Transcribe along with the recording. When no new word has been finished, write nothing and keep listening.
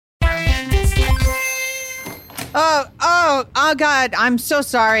Oh, God! I'm so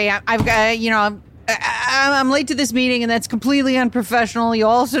sorry. I've got, I'm late to this meeting, and that's completely unprofessional. You'll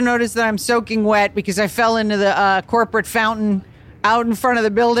also notice that I'm soaking wet because I fell into the corporate fountain out in front of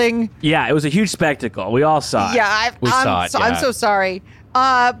the building. Yeah, it was a huge spectacle. We all saw it. Yeah, I'm so sorry.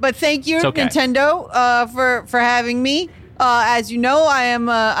 But thank you, okay. Nintendo, for having me. As you know,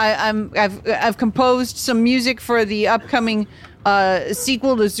 I've composed some music for the upcoming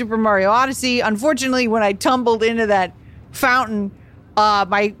sequel to Super Mario Odyssey. Unfortunately, when I tumbled into that fountain,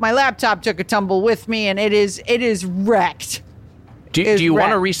 my laptop took a tumble with me, and it is wrecked. Do you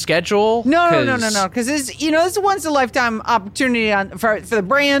want to reschedule? No. Because this is a once in a lifetime opportunity for the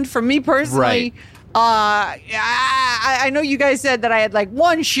brand. For me personally, right. I know you guys said that I had like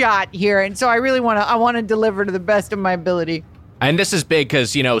one shot here, and so I really want to deliver to the best of my ability. And this is big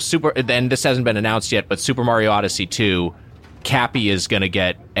because and this hasn't been announced yet, but Super Mario Odyssey 2, Cappy is going to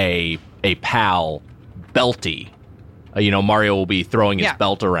get a PAL belty. Mario will be throwing his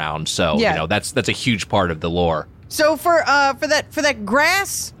belt around, so that's a huge part of the lore. So for that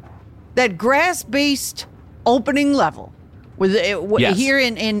grass-based opening level, with here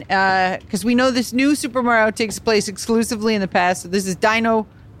in because we know this new Super Mario takes place exclusively in the past. So this is Dino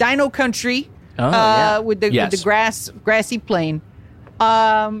Country with the grassy plain.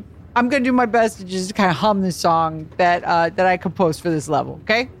 I'm gonna do my best to just kind of hum this song that I composed for this level.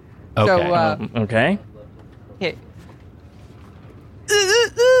 Okay. Okay. So, okay. Okay.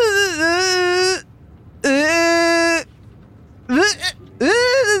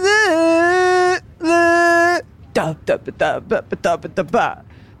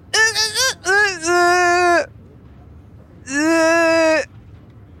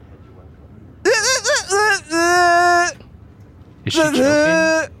 Is she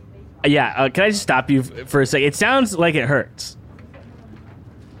joking? Yeah, can I just stop you for a second? It sounds like it hurts.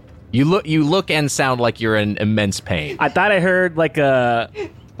 You look and sound like you're in immense pain. I thought I heard like a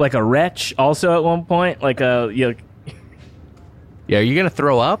retch also at one point, like a Yeah, are you gonna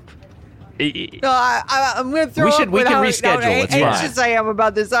throw up? No, I'm gonna throw up. We can reschedule. It's fine. Anxious I am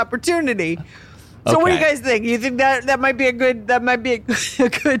about this opportunity. So what do you guys think? You think that might be a good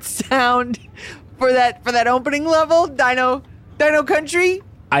good sound for that opening level, Dino Country?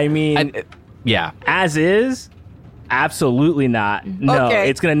 I mean, yeah, as is, absolutely not. No,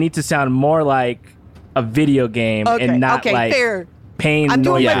 it's gonna need to sound more like a video game and not like fair. pain I'm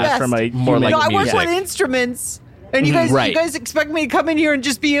doing my noises best. from a More human. like I work music. with instruments, and you guys expect me to come in here and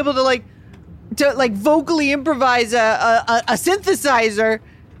just be able to vocally improvise a synthesizer.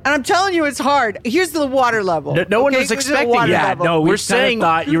 And I'm telling you, it's hard. Here's the water level. No one was expecting that. Yeah, no, we're saying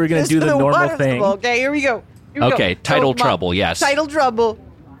thought you were going to do the normal thing. Level. Okay, here we go. Okay, title trouble, yes. Title trouble.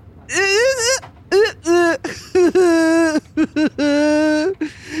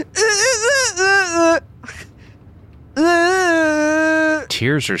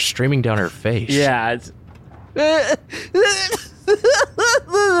 Tears are streaming down her face. Yeah.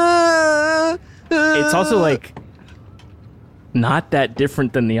 It's also like not that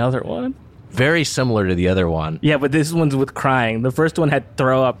different than the other one. Very similar to the other one. Yeah, but this one's with crying. The first one had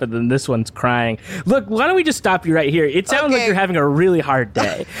throw up, and then this one's crying. Look, why don't we just stop you right here? It sounds like you're having a really hard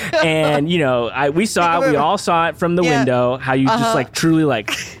day. And, we all saw it from the window, how you just like truly like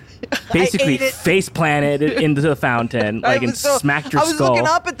basically face planted into the fountain, and smacked your skull. I was looking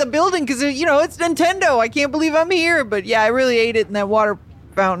up at the building because, it's Nintendo. I can't believe I'm here. But yeah, I really ate it in that water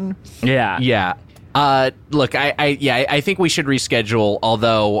fountain. Yeah. Yeah. Look, I think we should reschedule,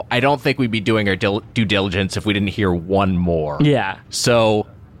 although I don't think we'd be doing our due diligence if we didn't hear one more. Yeah. So,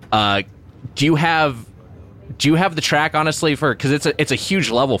 do you have the track, honestly, because it's a huge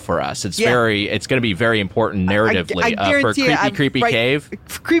level for us. It's going to be very important narratively I guarantee for Creepy Cave.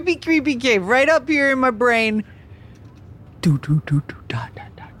 Creepy Cave, right up here in my brain.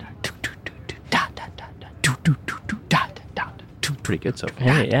 Pretty good so far.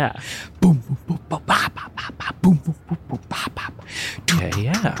 Hey, yeah. Boom, boom, boom, boom, ba, ba, ba, ba, boom, boom, boom, boom, ba, ba. Okay,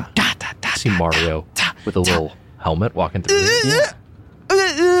 yeah. I see Mario with a little helmet walking through. Yeah.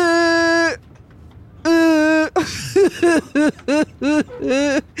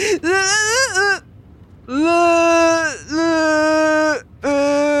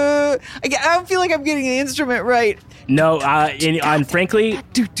 I don't feel like I'm getting the instrument right. No, and frankly,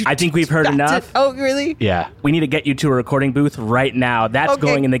 I think we've heard enough. Oh, really? Yeah. We need to get you to a recording booth right now. That's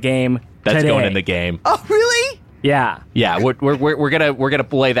going in the game. That's today. going in the game. Oh, really? Yeah. Yeah, we're gonna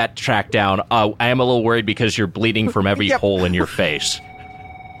lay that track down. I am a little worried because you're bleeding from every hole in your face.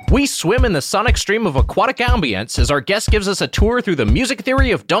 We swim in the sonic stream of aquatic ambience as our guest gives us a tour through the music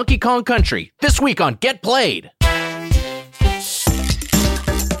theory of Donkey Kong Country. This week on Get Played.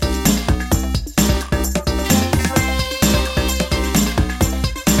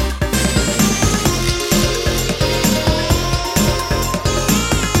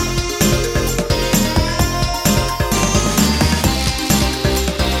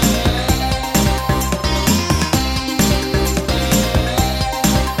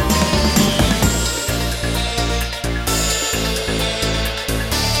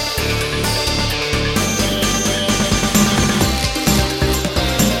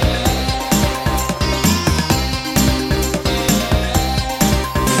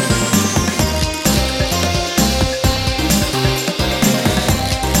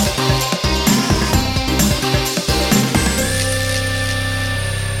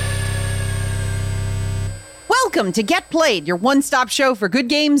 Welcome to Get Played, your one-stop show for good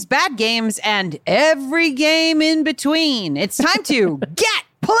games, bad games, and every game in between. It's time to Get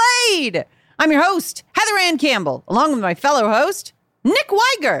Played! I'm your host, Heather Ann Campbell, along with my fellow host, Nick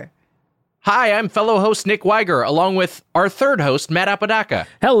Weiger. Hi, I'm fellow host Nick Weiger, along with our third host, Matt Apodaca.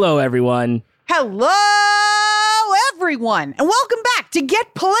 Hello, everyone. Hello, everyone, and welcome back to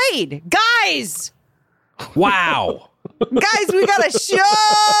Get Played. Guys! Wow. Guys, we got a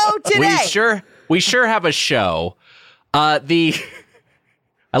show today. We sure have a show. I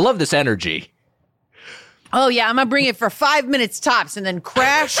love this energy. Oh, yeah, I'm going to bring it for 5 minutes tops and then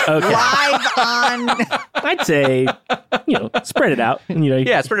crash live on... I'd say, spread it out.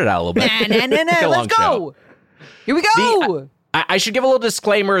 Yeah, spread it out a little bit. Let's go. Here we go. I should give a little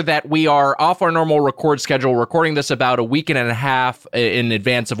disclaimer that we are off our normal record schedule, recording this about a week and a half in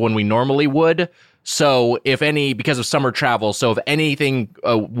advance of when we normally would. So because of summer travel, so if anything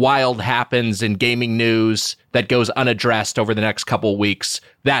wild happens in gaming news that goes unaddressed over the next couple of weeks,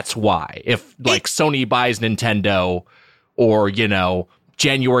 that's why. If Sony buys Nintendo or,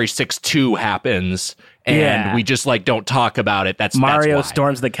 January 6th 2 happens and we just don't talk about it, that's Mario that's why.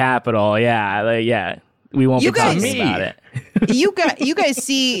 storms the Capitol. Yeah. We won't be talking about it. You guys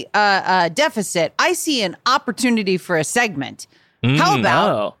see a deficit. I see an opportunity for a segment. How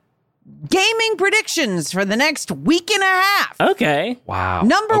about gaming predictions for the next week and a half? Okay. Wow.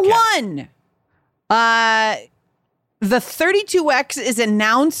 Number one, the 32X is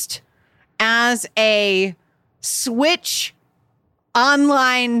announced as a Switch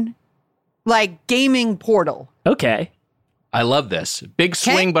online gaming portal. Okay. I love this. Big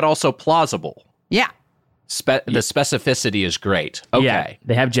swing, but also plausible. Yeah. The specificity is great. Okay. Yeah,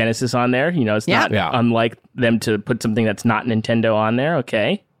 they have Genesis on there. It's not unlike them to put something that's not Nintendo on there.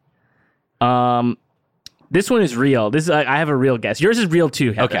 Okay. This one is real. I have a real guess. Yours is real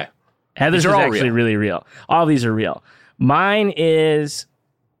too, Heather. Okay. Heather's is actually really real. All these are real. Mine is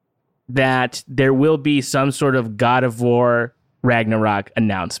that there will be some sort of God of War Ragnarok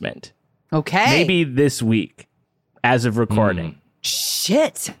announcement. Okay. Maybe this week, as of recording.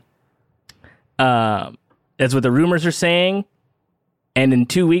 Shit. That's what the rumors are saying. And in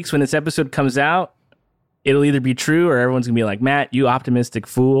 2 weeks, when this episode comes out, it'll either be true or everyone's going to be like, Matt, you optimistic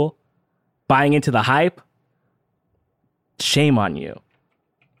fool. Buying into the hype. Shame on you.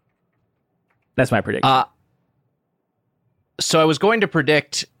 That's my prediction. So I was going to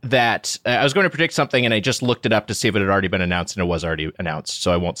predict that. I was going to predict something, and I just looked it up to see if it had already been announced, and it was already announced.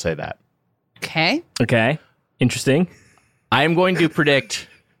 So I won't say that. Okay. Interesting. I am going to predict.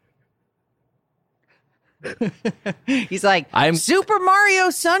 He's like, Super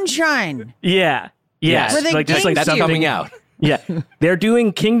Mario Sunshine. Yeah. Yes. That's coming out. Yeah. They're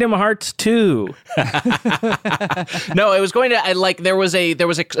doing Kingdom Hearts 2. No, it was going to there was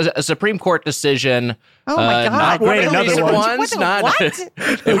a Supreme Court decision. Oh my God. Wait, another one. What?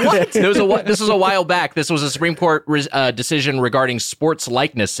 This was a while back. This was a Supreme Court decision regarding sports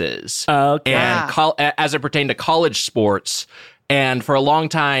likenesses. Okay. And as it pertained to college sports. And for a long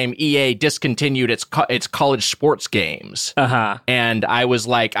time, EA discontinued its college sports games. Uh-huh. And I was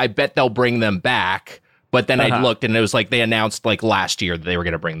like, I bet they'll bring them back. But then I looked, and it was they announced last year that they were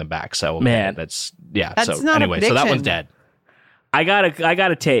going to bring them back. So man, That's so not anyway, so that one's dead. I got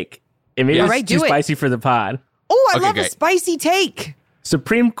a take. And maybe it's too spicy for the pod. Oh, I love a spicy take.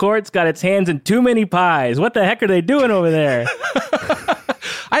 Supreme Court's got its hands in too many pies. What the heck are they doing over there?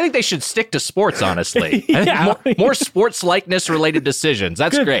 I think they should stick to sports, honestly. Yeah. More sports likeness related decisions.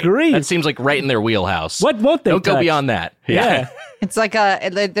 That's Good great. grief. That seems like right in their wheelhouse. What won't they Don't touch? go beyond that. Yeah. It's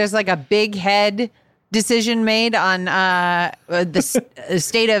there's a big head decision made on the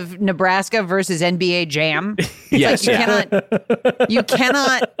state of Nebraska versus NBA Jam. Yes. You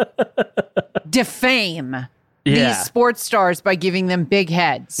cannot defame these sports stars by giving them big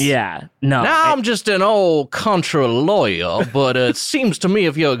heads. Yeah. No. Now I'm just an old contra lawyer, but it seems to me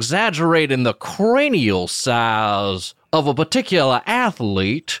if you're exaggerating the cranial size of a particular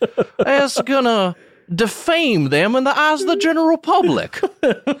athlete, it's gonna defame them in the eyes of the general public.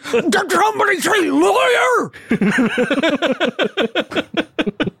 Did somebody say lawyer?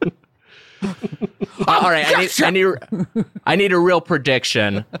 All right, I need a real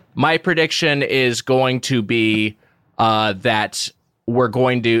prediction. My prediction is going to be that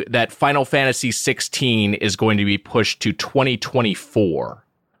Final Fantasy 16 is going to be pushed to 2024.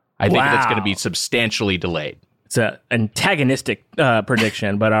 I think that's going to be substantially delayed. It's an antagonistic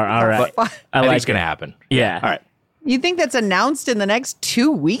prediction, but all right. I think it's going to happen. Yeah. All right. You think that's announced in the next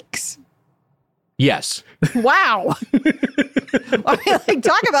 2 weeks? Yes. Wow. I mean,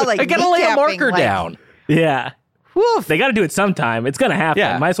 talk about I gotta lay a marker down. Yeah. Woof. They got to do it sometime. It's going to happen.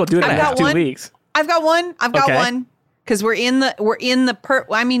 Yeah. Might as well do it in the next 2 weeks. I've got one. Because we're in the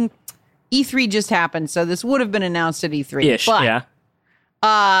E3 just happened, so this would have been announced at E3. Ish, but, yeah.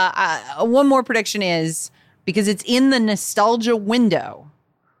 One more prediction is, because it's in the nostalgia window,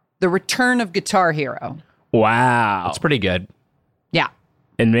 the return of Guitar Hero. Wow. That's pretty good. Yeah.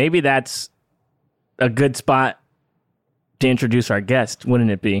 And maybe that's a good spot to introduce our guest,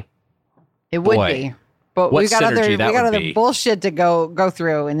 wouldn't it be? It would be. But we got other bullshit to go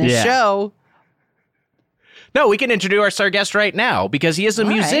through in this show. No, we can introduce our guest right now because he is a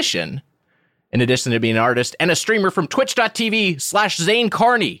musician. Right. In addition to being an artist and a streamer from twitch.tv/Zane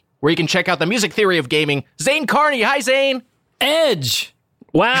Carney, where you can check out the music theory of gaming. Zane Carney. Hi, Zane. Edge.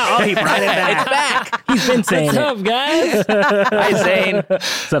 Wow. Oh, he brought it back. It's back. He's been saying What's up, guys? Hi, Zane.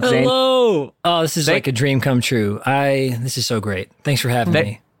 What's up, Zane? Hello. Oh, this is like a dream come true. This is so great. Thanks for having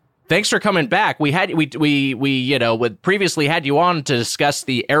me. Thanks for coming back. We previously had you on to discuss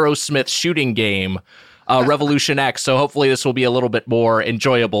the Aerosmith shooting game, Revolution X. So hopefully this will be a little bit more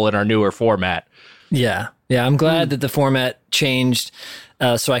enjoyable in our newer format. Yeah. I'm glad that the format changed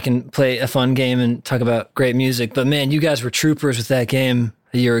so I can play a fun game and talk about great music. But man, you guys were troopers with that game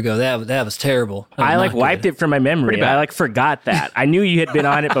a year ago. That was terrible. I wiped it from my memory. I forgot that. I knew you had been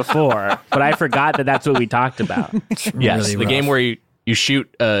on it before, but I forgot that that's what we talked about. Yes, really the game where you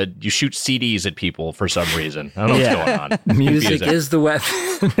shoot CDs at people for some reason. I don't know what's going on. Music is the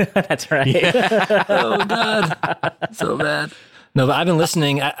weapon. That's right. Yeah. Oh God, so bad. No, but I've been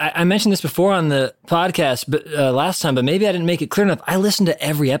listening. I mentioned this before on the podcast, but last time, but maybe I didn't make it clear enough. I listen to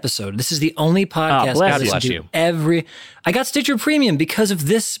every episode. This is the only podcast I listen to every. I got Stitcher Premium because of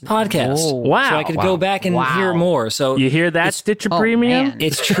this podcast. Oh, wow! So I could go back and hear more. So you hear that, Stitcher Premium? Man.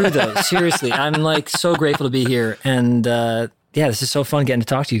 It's true though. Seriously, I'm like so grateful to be here, and this is so fun getting to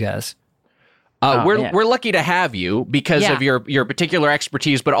talk to you guys. We're lucky to have you because of your particular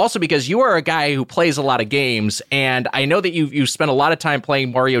expertise, but also because you are a guy who plays a lot of games, and I know that you spent a lot of time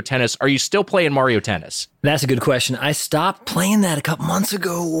playing Mario Tennis. Are you still playing Mario Tennis? That's a good question. I stopped playing that a couple months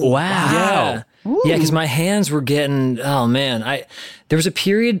ago. Wow. Yeah, because my hands were getting, oh man. There was a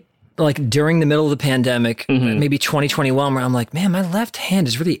period like during the middle of the pandemic, maybe 2021, where I'm like, man, my left hand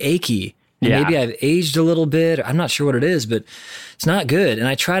is really achy. And maybe I've aged a little bit. I'm not sure what it is, but it's not good. And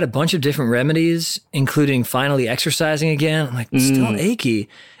I tried a bunch of different remedies, including finally exercising again. I'm like, it's still achy.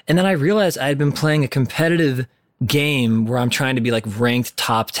 And then I realized I had been playing a competitive game where I'm trying to be like ranked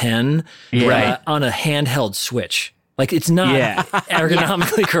top 10 on a handheld Switch. Like it's not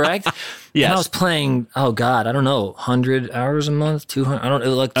ergonomically correct. Yes. And I was playing, oh God, I don't know, 100 hours a month, 200, I don't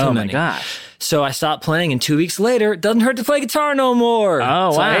know, like too many. Oh my gosh. So I stopped playing, and 2 weeks later, it doesn't hurt to play guitar no more.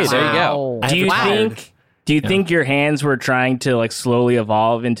 Oh, wow. Hey, there you go. Do you think your hands were trying to like slowly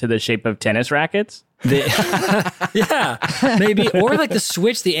evolve into the shape of tennis rackets? Yeah, maybe. Or like the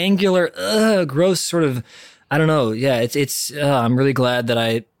Switch, the angular, gross sort of, I don't know. Yeah, it's. I'm really glad that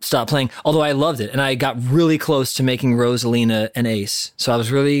I stopped playing, although I loved it. And I got really close to making Rosalina an ace. So I was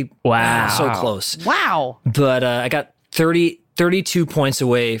really, so close. Wow. But I got 32 points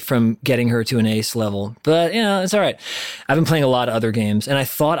away from getting her to an ace level. But, it's all right. I've been playing a lot of other games, and I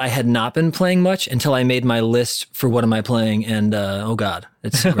thought I had not been playing much until I made my list for what am I playing, and oh God,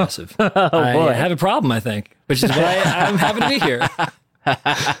 it's aggressive. I have a problem, I think, which is why I'm happy to be here.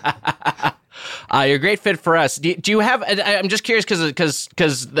 You're a great fit for us. Do you have? I'm just curious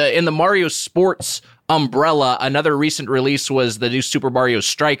because in the Mario Sports umbrella, another recent release was the new Super Mario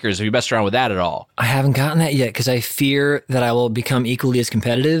Strikers. Have you messed around with that at all? I haven't gotten that yet because I fear that I will become equally as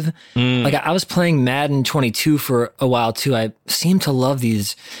competitive. Like I was playing Madden 22 for a while too. I seem to love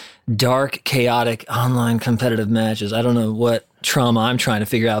these dark, chaotic online competitive matches. I don't know what trauma I'm trying to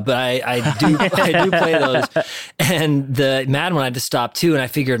figure out, but I do play those. And the Madden one I just stopped too, and I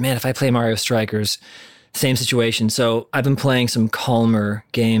figured, man, if I play Mario Strikers, same situation. So I've been playing some calmer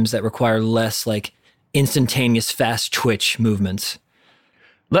games that require less like instantaneous fast twitch movements.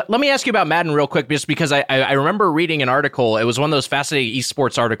 Let me ask you about Madden real quick, just because I remember reading an article. It was one of those fascinating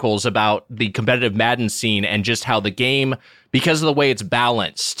esports articles about the competitive Madden scene and just how the game, because of the way it's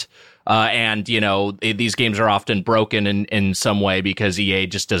balanced, and these games are often broken in some way because EA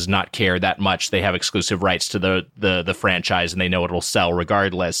just does not care that much. They have exclusive rights to the franchise, and they know it'll sell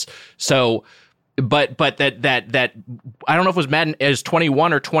regardless. So. But that I don't know if it was Madden as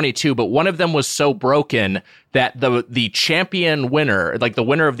 21 or 22, but one of them was so broken that the champion winner, like the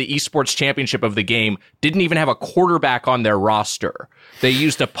winner of the esports championship of the game, didn't even have a quarterback on their roster. They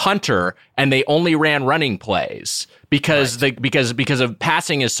used a punter and they only ran running plays because because of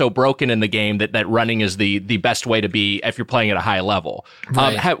passing is so broken in the game that running is the best way to be if you're playing at a high level.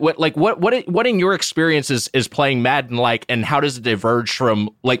 Right. What in your experience is playing Madden like, and how does it diverge from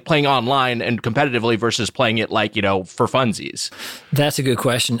like playing online and competitively versus playing it like, for funsies? That's a good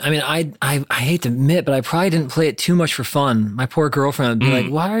question. I mean, I hate to admit, but I probably didn't play it too much for fun. My poor girlfriend would be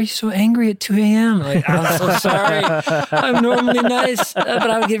like, "Why are you so angry at 2 a.m.?" Like, I'm so sorry. I'm normally nice, but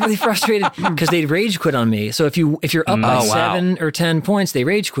I would get really frustrated because they'd rage quit on me. So if you're up by 7 or 10 points, they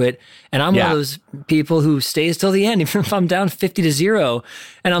rage quit, and I'm one of those people who stays till the end, even if I'm down 50-0,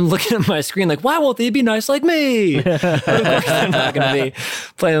 and I'm looking at my screen like, why won't they be nice like me? But of course, they're not going to be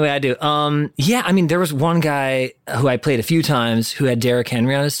playing the way I do. I mean, there was one guy who I played a few times who had Derrick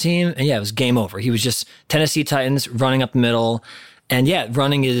Henry on his team, and it was game over. He was just Tennessee Titans running up the middle, and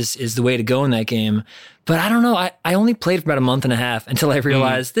running is the way to go in that game. But I don't know. I only played for about a month and a half until I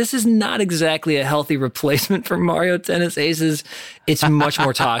realized this is not exactly a healthy replacement for Mario Tennis Aces. It's much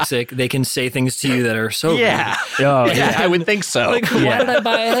more toxic. They can say things to you that are so rude. I would think so. Like, why did I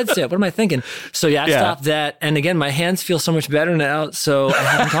buy a headset? What am I thinking? So I stopped that. And again, my hands feel so much better now, so I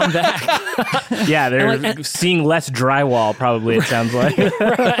haven't gone back. They're seeing less drywall, probably, it sounds like.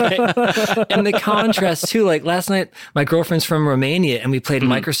 Right. And the contrast, too. Like, last night, my girlfriend's from Romania, and we played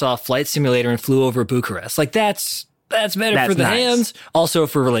Microsoft Flight Simulator and flew over Bucharest. Like, that's better for the hands. Also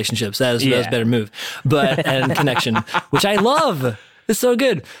for relationships. That's a better move. And connection, which I love. It's so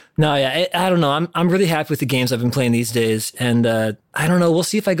good. No, I don't know. I'm really happy with the games I've been playing these days. And I don't know. We'll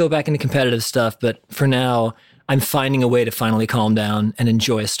see if I go back into competitive stuff. But for now, I'm finding a way to finally calm down and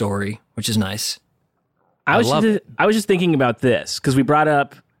enjoy a story, which is nice. I was just thinking about this because we brought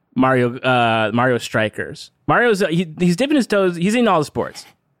up Mario Strikers. He's dipping his toes. He's in all the sports.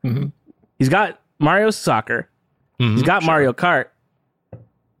 Mm-hmm. He's got Mario Soccer. Mm-hmm, he's got Mario Kart.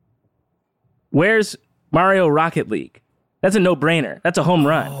 Where's Mario Rocket League? That's a no-brainer. That's a home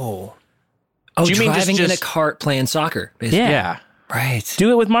run. Oh, do you driving mean in a cart playing soccer, basically? Yeah. Right.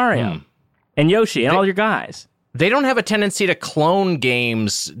 Do it with Mario and Yoshi and all your guys. They don't have a tendency to clone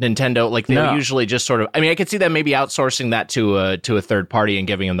games, Nintendo. Like they usually just sort of. I mean, I could see them maybe outsourcing that to a third party and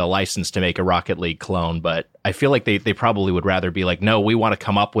giving them the license to make a Rocket League clone. But I feel like they probably would rather be like, no, we want to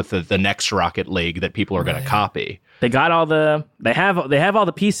come up with the next Rocket League that people are going to copy. They got all the. They have all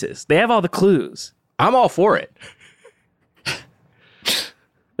the pieces. They have all the clues. I'm all for it.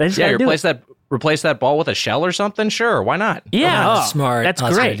 Replace that ball with a shell or something? Sure, why not? Yeah, smart. That's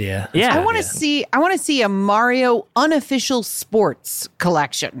great. Good idea. Yeah, I want to see a Mario unofficial sports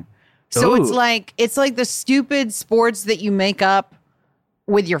collection. So it's like the stupid sports that you make up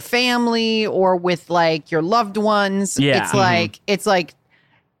with your family or with like your loved ones. Yeah. It's like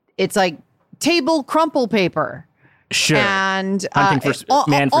table crumple paper. Sure. And almost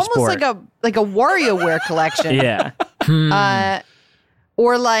like a WarioWare collection. Yeah.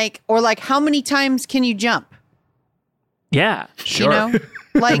 Or like how many times can you jump? Yeah, sure.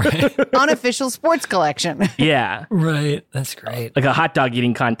 Unofficial sports collection. Yeah. Right. That's great. Like a hot dog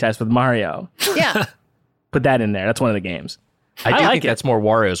eating contest with Mario. Yeah. Put that in there. That's one of the games. I think that's more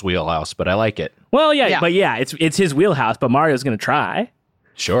Wario's wheelhouse, but I like it. Well, but it's his wheelhouse, but Mario's going to try.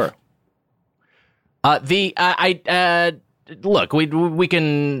 Sure. Look, we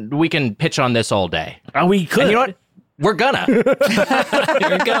can pitch on this all day. We could. And you know what? We're gonna. Here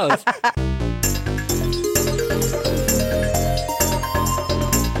it goes.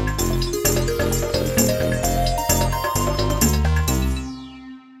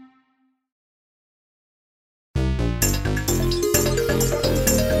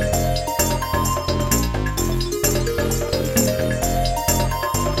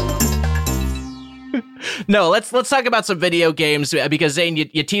 No, let's talk about some video games because Zane,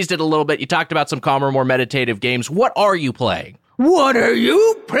 you teased it a little bit. You talked about some calmer, more meditative games. What are you playing? What are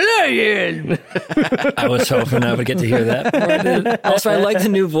you playing? I was hoping I would get to hear that. Also, I like the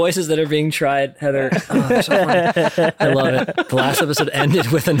new voices that are being tried, Heather. Oh, so funny. I love it. The last episode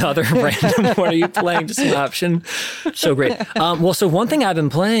ended with another random "What are you playing?" just an option. So great. So one thing I've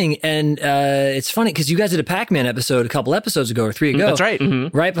been playing, and it's funny because you guys did a Pac-Man episode a couple episodes ago or 3 ago. That's right.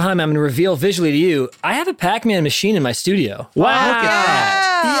 Mm-hmm. Right behind me, I'm going to reveal visually to you. I have a Pac-Man machine in my studio. Wow! Look at that.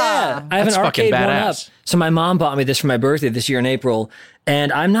 Yeah, I have That's an arcade one up. badass. So my mom bought me this for my birthday this year in April,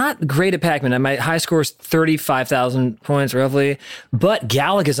 and I'm not great at Pac-Man. My high score is 35,000 points roughly, but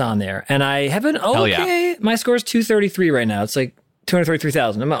Galac's on there, and I have an okay. yeah. My score is 233 right now. It's like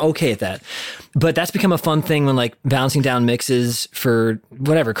 233,000. I'm okay at that. But that's become a fun thing when like bouncing down mixes for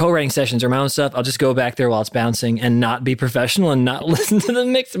whatever, co-writing sessions or my own stuff. I'll just go back there while it's bouncing and not be professional and not listen to the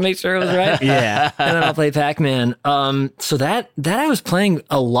mix to make sure it was right. Yeah. And then I'll play Pac-Man. So that I was playing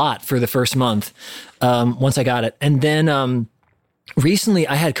a lot for the first month once I got it. And then recently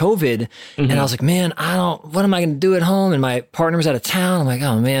I had COVID and I was like, man, what am I going to do at home? And my partner was out of town. I'm like,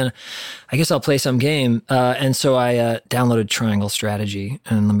 oh man, I guess I'll play some game. And so I downloaded Triangle Strategy.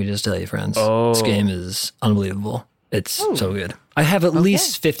 And let me just tell you, friends, this game is unbelievable. It's so good. I have at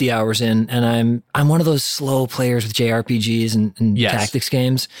least 50 hours in, and I'm one of those slow players with JRPGs and tactics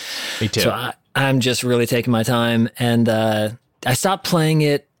games. Me too. So I'm just really taking my time. And I stopped playing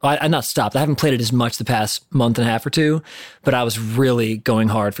it. I not stopped. I haven't played it as much the past month and a half or two, but I was really going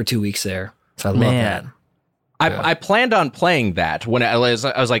hard for 2 weeks there. So I love that. I planned on playing that when I was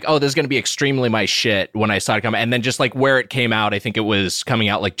like, oh, this is going to be extremely my shit when I saw it come. And then just like where it came out, I think it was coming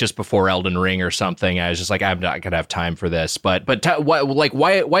out like just before Elden Ring or something. I was just like, I'm not going to have time for this. But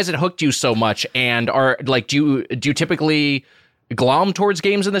why has it hooked you so much? And do you typically glom towards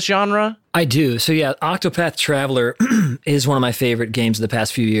games in this genre? I do. So yeah, Octopath Traveler is one of my favorite games of the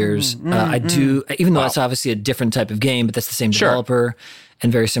past few years. I do, even though it's obviously a different type of game, but that's the same developer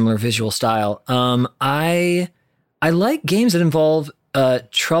and very similar visual style. I like games that involve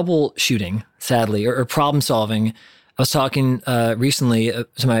troubleshooting, sadly, or problem solving. I was talking recently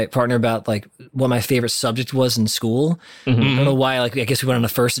to my partner about like what my favorite subject was in school. I don't know why. Like, I guess we went on a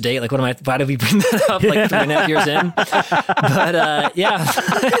first date. Like, why did we bring that up? Like 3.5 years in. But yeah,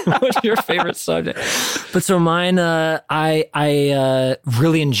 what's your favorite subject? But so mine, I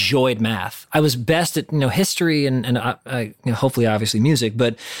really enjoyed math. I was best at history and hopefully obviously music,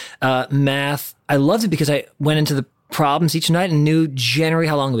 but math. I loved it because I went into the problems each night and knew generally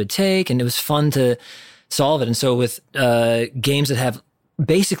how long it would take, and it was fun to solve it. And so with games that have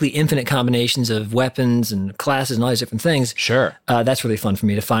basically infinite combinations of weapons and classes and all these different things, that's really fun for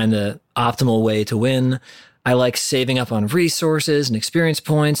me to find the optimal way to win. I like saving up on resources and experience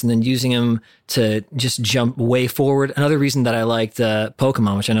points and then using them to just jump way forward. Another reason that I liked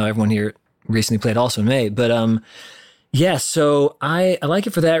Pokemon, which I know everyone here recently played also in May, but yeah, so I like it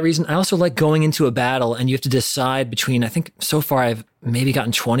for that reason. I also like going into a battle and you have to decide between, I think so far I've maybe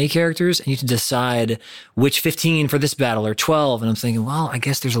gotten 20 characters and you have to decide which 15 for this battle or 12. And I'm thinking, well, I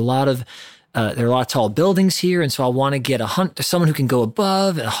guess there are a lot of tall buildings here. And so I want to get someone who can go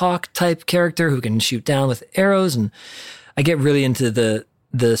above, a hawk type character who can shoot down with arrows. And I get really into the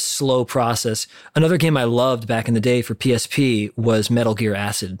slow process. Another game I loved back in the day for PSP was Metal Gear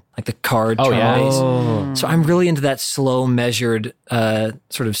Acid, like the card base. So I'm really into that slow, measured,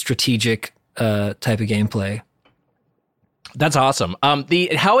 sort of strategic type of gameplay. That's awesome.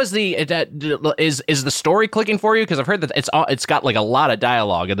 Is the story clicking for you? Because I've heard that it's got like a lot of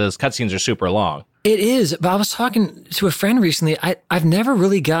dialogue and those cutscenes are super long. It is, but I was talking to a friend recently. I've never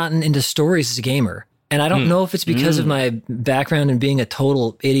really gotten into stories as a gamer. And I don't know if it's because of my background in being a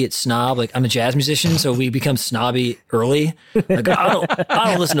total idiot snob. Like, I'm a jazz musician, so we become snobby early. Like, I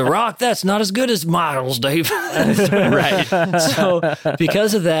don't listen to rock. That's not as good as Miles, Dave. Right. So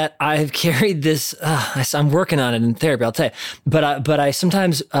because of that, I have carried this. I'm working on it in therapy, I'll tell you. But I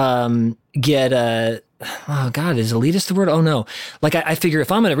sometimes get oh God, is elitist the word? Oh no. Like I figure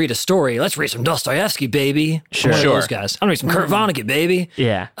if I'm going to read a story, let's read some Dostoevsky, baby. Sure. Those guys. I'm going to read some Kurt Vonnegut, baby.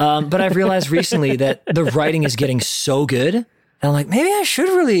 Yeah. But I've realized recently that the writing is getting so good. And I'm like, maybe I should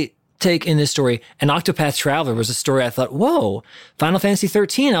really take in this story. And Octopath Traveler was a story I thought, whoa, Final Fantasy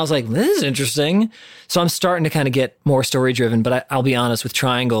 13. I was like, this is interesting. So I'm starting to kind of get more story driven, but I'll be honest with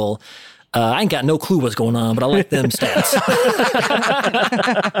Triangle. I ain't got no clue what's going on, but I like them stats.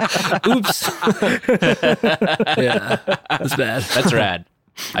 Oops. Yeah, that's bad. That's rad.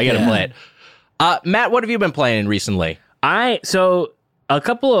 I gotta play it. Matt, what have you been playing recently? A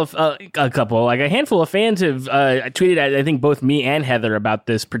handful of fans have tweeted at, I think, both me and Heather about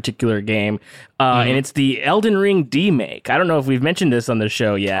this particular game, and it's the Elden Ring demake. I don't know if we've mentioned this on the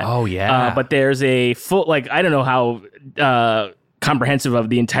show yet. Oh, yeah. But there's a full, I don't know how comprehensive of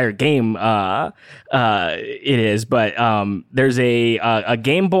the entire game it is, but there's a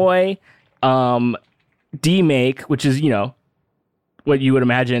Game Boy demake, which is, what you would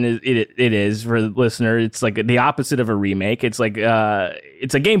imagine it is for the listener. It's like the opposite of a remake. It's like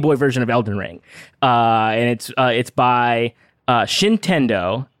it's a Game Boy version of Elden Ring, and it's by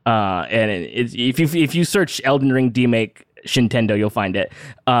Shintendo. And if you search Elden Ring demake Shintendo, you'll find it.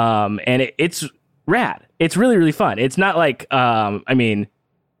 And it's rad. It's really, really fun. It's not like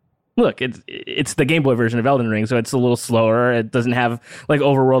look, it's the Game Boy version of Elden Ring, so it's a little slower. It doesn't have like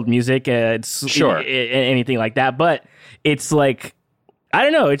overworld music. It's anything like that, but it's like, I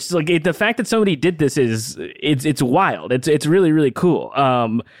don't know. It's like the fact that somebody did this it's wild. It's really, really cool.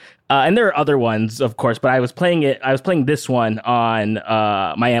 And there are other ones, of course, but I was playing this one on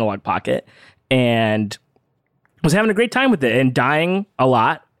my Analog Pocket and was having a great time with it and dying a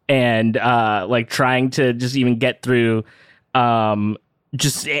lot and like trying to just even get through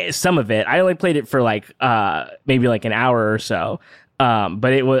just some of it. I only played it for like maybe like an hour or so. But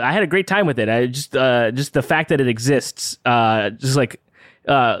I had a great time with it. I just the fact that it exists just like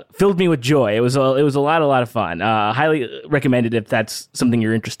filled me with joy. It was a lot of fun. Highly recommended if that's something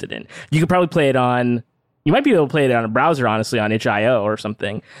you're interested in. You could probably play it on. You might be able to play it on a browser, honestly, on itch.io or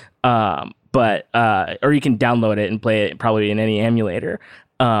something. But or you can download it and play it probably in any emulator.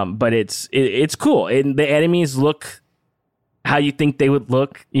 But it's cool. And the enemies look how you think they would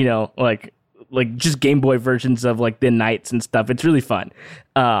look. You know, like just Game Boy versions of like the knights and stuff. It's really fun.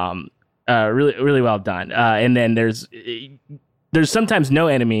 Really, really well done. And then there's sometimes no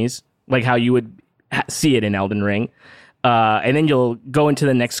enemies, like how you would see it in Elden Ring. And then you'll go into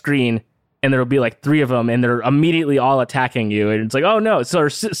the next screen, and there'll be like 3 of them, and they're immediately all attacking you. And it's like, oh no, so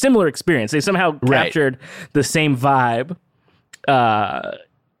similar experience. They somehow captured the same vibe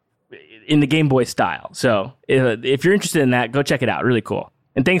in the Game Boy style. So if you're interested in that, go check it out. Really cool.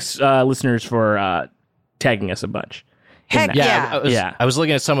 And thanks, listeners, for tagging us a bunch. Heck yeah. I was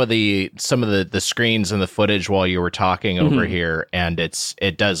looking at some of the screens and the footage while you were talking over here, and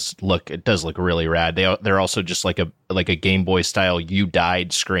it does look really rad. They're also just like a Game Boy style "You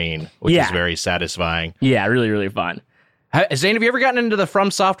Died" screen, which is very satisfying. Yeah, really, really fun. Zane, have you ever gotten into the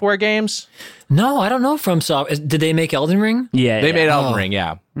From Software games? No, I don't know From Software. Did they make Elden Ring? Yeah, they made Elden Ring.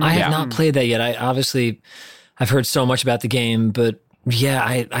 Yeah, I have not played that yet. I've heard so much about the game, but yeah,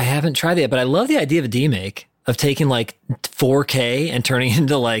 I haven't tried it yet. But I love the idea of a demake. Of taking like 4K and turning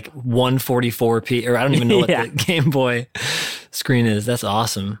into like 144p, or I don't even know what the Game Boy screen is. That's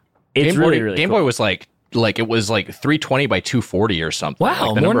awesome. It's really cool. Game Boy was like it was like 320 by 240 or something. Wow,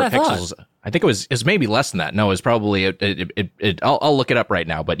 like the more number than of I pixels. thought. I think it was maybe less than that. No, it's probably I'll look it up right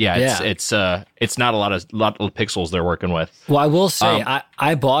now. But it's not a lot of pixels they're working with. Well, I will say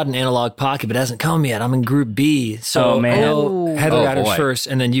I bought an Analog Pocket, but it hasn't come yet. I'm in Group B, so I know Heather got hers first,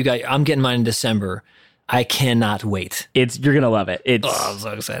 and then I'm getting mine in December. I cannot wait. You're gonna love it. I'm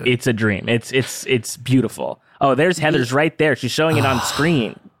so excited. It's a dream. It's beautiful. Oh, there's Heather's right there. She's showing it on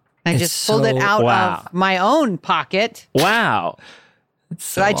screen. I just pulled it out of my own pocket. Wow.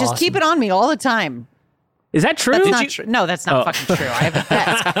 So I just keep it on me all the time. Is that true? No, that's not fucking true. I have a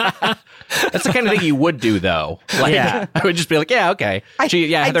pet. That's the kind of thing you would do, though. Like, I would just be like, yeah, okay.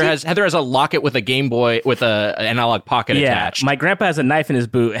 Heather has a locket with a Game Boy with a Analog Pocket attached. My grandpa has a knife in his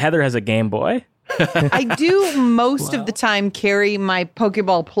boot. Heather has a Game Boy. I do most of the time carry my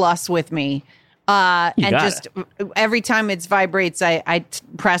Pokeball Plus with me. Every time it vibrates, I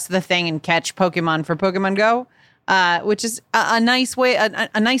press the thing and catch Pokemon for Pokemon Go, which is a nice way,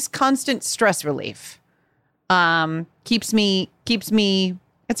 a nice constant stress relief. Keeps me.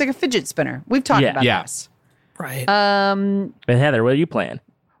 It's like a fidget spinner. We've talked about this, right? But Heather, what are you playing?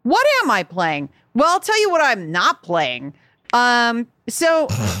 What am I playing? Well, I'll tell you what I'm not playing. So,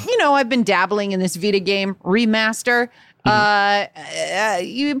 I've been dabbling in this Vita game remaster.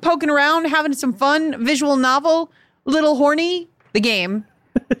 You poking around, having some fun. Visual novel, little horny. The game,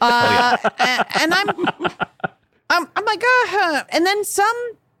 and I'm like, and then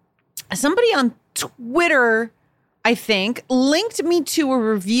somebody on Twitter, I think, linked me to a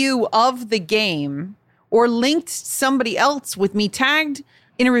review of the game, or linked somebody else with me tagged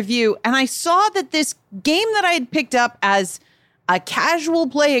in a review, and I saw that this game that I had picked up as a casual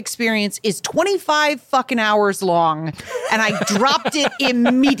play experience is 25 fucking hours long, and I dropped it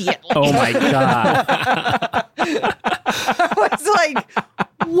immediately. Oh my God. I was like,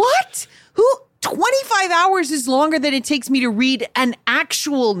 what? 25 hours is longer than it takes me to read an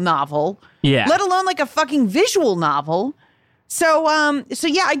actual novel, let alone like a fucking visual novel. So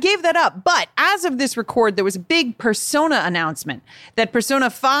I gave that up. But as of this record, there was a big Persona announcement that Persona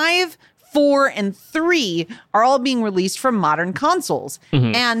 5, 4, and 3 are all being released from modern consoles.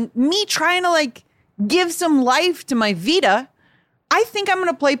 Mm-hmm. And me trying to like give some life to my Vita, I think I'm going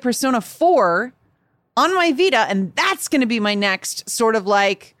to play Persona 4 on my Vita, and that's going to be my next sort of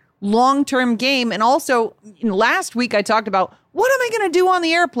like long-term game. And also, last week I talked about, what am I going to do on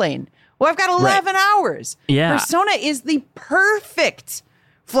the airplane? Well, I've got 11 hours. Yeah. Persona is the perfect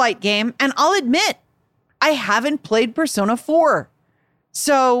flight game. And I'll admit, I haven't played Persona 4.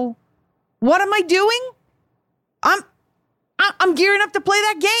 So what am I doing? I'm I'm gearing up to play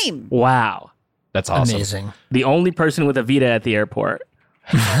that game. Wow. That's awesome. Amazing. The only person with a Vita at the airport.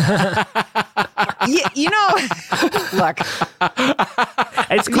 You know, look,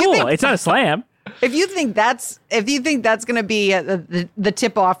 it's cool. It's not a slam. If you think that's going to be the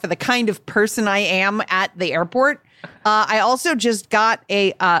tip off for the kind of person I am at the airport, I also just got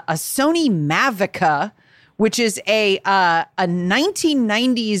a Sony Mavica, which is a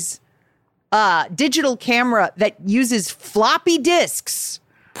 1990s digital camera that uses floppy disks.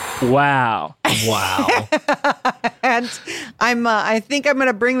 Wow. And I think I'm going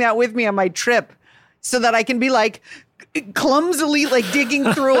to bring that with me on my trip so that I can be like clumsily like digging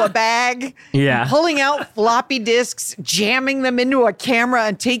through a bag, pulling out floppy disks, jamming them into a camera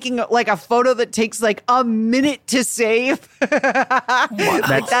and taking like a photo that takes like a minute to save. That's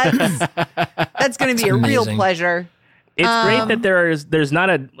going to be a real pleasure. It's great that there's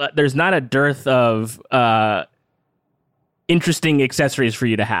not a dearth of interesting accessories for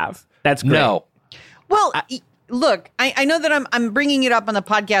you to have. That's great. No. Well, look, I know that I'm bringing it up on the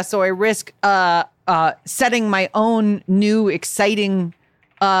podcast, so I risk setting my own new exciting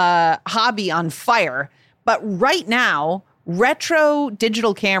hobby on fire. But right now, retro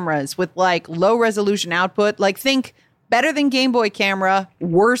digital cameras with like low resolution output, like think better than Game Boy camera,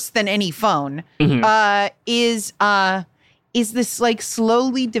 worse than any phone, is this like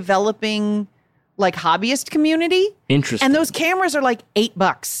slowly developing like hobbyist community. Interesting. And those cameras are like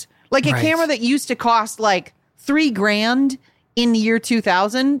 $8. Like a camera that used to cost like $3,000 in the year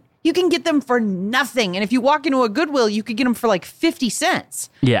 2000, you can get them for nothing. And if you walk into a Goodwill, you could get them for like 50 cents.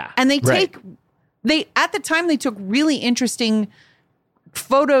 Yeah. And at the time they took really interesting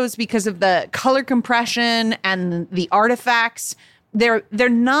photos because of the color compression and the artifacts. They're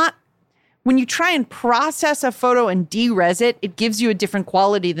not, when you try and process a photo and de-res it, it gives you a different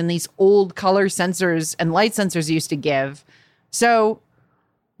quality than these old color sensors and light sensors used to give. So,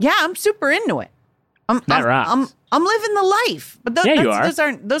 yeah, I'm super into it. I'm living the life. But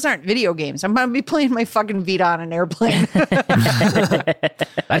those aren't video games. I'm going to be playing my fucking Vita on an airplane.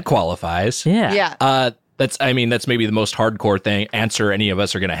 That qualifies. Yeah. That's maybe the most hardcore answer any of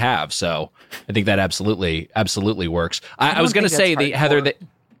us are going to have. So I think that absolutely works. I was going to say, Heather,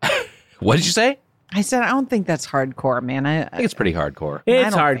 what did you say? I said, I don't think that's hardcore, man. I think it's pretty hardcore.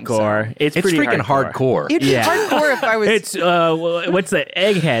 It's hardcore. So. It's pretty freaking hardcore. It'd be hardcore if I was... It's, what's the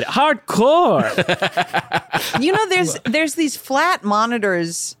egghead? Hardcore. You know, there's these flat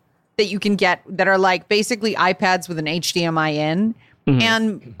monitors that you can get that are like basically iPads with an HDMI in. Mm-hmm.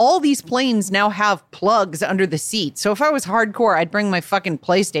 And all these planes now have plugs under the seat. So if I was hardcore, I'd bring my fucking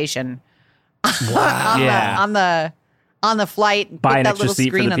PlayStation on the flight. Buy an extra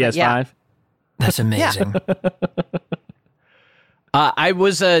seat for the PS5. Yeah. That's amazing. I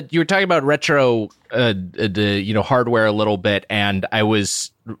was you were talking about retro hardware a little bit, and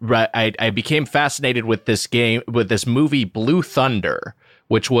I became fascinated with this movie Blue Thunder,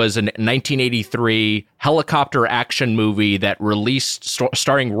 which was a 1983 helicopter action movie that released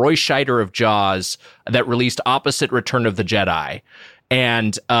starring Roy Scheider of Jaws, that released opposite Return of the Jedi.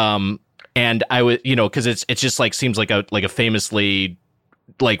 And I was, because it's just like seems like a famously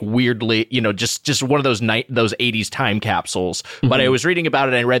like weirdly, just one of those 80s time capsules. Mm-hmm. But I was reading about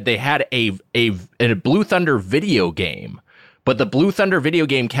it and I read they had a Blue Thunder video game, but the Blue Thunder video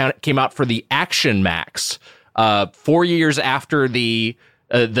game came out for the Action Max 4 years after the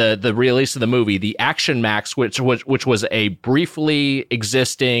release of the movie. The Action Max, which was a briefly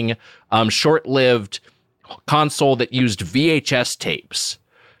existing, short-lived console that used VHS tapes.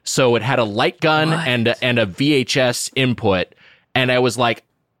 So it had a light gun and a VHS input. And I was like,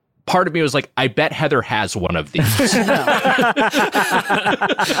 part of me was like, I bet Heather has one of these.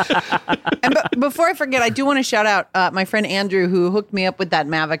 And before I forget, I do want to shout out my friend Andrew, who hooked me up with that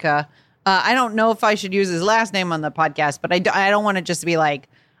Mavica. I don't know if I should use his last name on the podcast, but I don't want to just be like,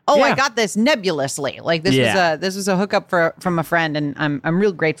 I got this nebulously. Like this was a hookup from a friend, and I'm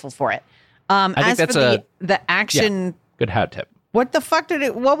real grateful for it. I think that's the action. Yeah, good hat tip. What the fuck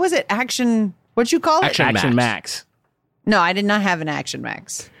what was it? What'd you call it? Action Max. No, I did not have an Action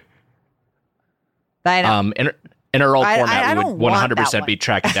Max. In our old format, we would 100% be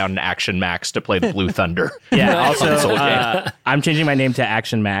tracking down an Action Max to play the Blue Thunder. Yeah, also, I'm changing my name to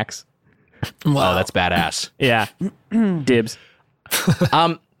Action Max. Wow. Oh, that's badass. Yeah. Dibs.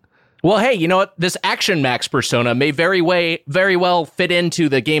 Well, hey, you know what? This Action Max persona may very well fit into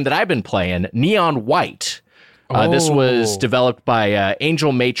the game that I've been playing, Neon White. This was developed by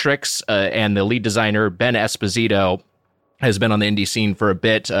Angel Matrix, and the lead designer, Ben Esposito, has been on the indie scene for a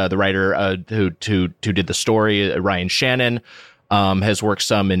bit. The writer who did the story, Ryan Shannon, has worked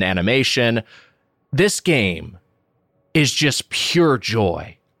some in animation. This game is just pure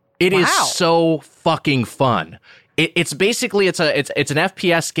joy. It is so fucking fun. It's basically it's an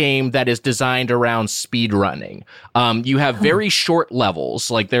FPS game that is designed around speed running. You have very short levels,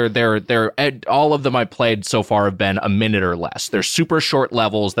 like they're all of them I played so far have been a minute or less. They're super short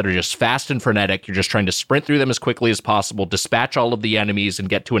levels that are just fast and frenetic. You're just trying to sprint through them as quickly as possible, dispatch all of the enemies, and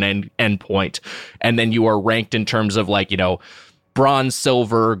get to an end point. And then you are ranked in terms of like, you know, bronze,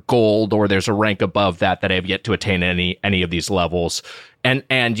 silver, gold, or there's a rank above that I have yet to attain any of these levels.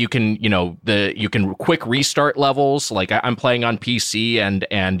 And you can, you know, you can quick restart levels. Like I'm playing on PC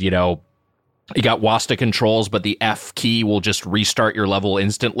and you know, you got WASD controls, but the F key will just restart your level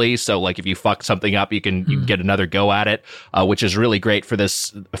instantly. So like if you fuck something up, you can get another go at it, which is really great for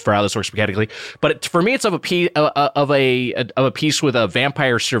how this works mechanically. But for me, it's of a piece with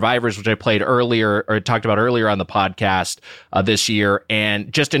Vampire Survivors, which I played earlier or talked about earlier on the podcast this year.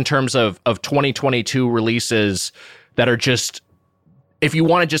 And just in terms of 2022 releases that are just, if you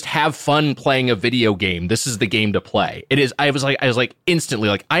want to just have fun playing a video game, this is the game to play. It is. I was like instantly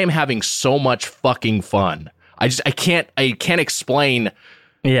like, I am having so much fucking fun. I can't explain.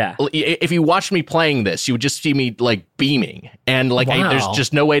 Yeah. If you watched me playing this, you would just see me like beaming, and like there's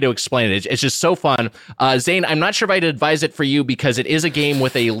just no way to explain it. It's just so fun. Zane, I'm not sure if I'd advise it for you because it is a game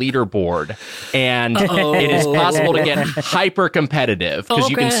with a leaderboard, and it is possible to get hyper competitive because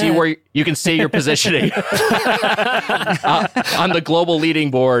you can see where you can see your positioning on the global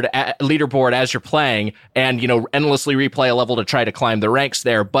leaderboard as you're playing, and you know, endlessly replay a level to try to climb the ranks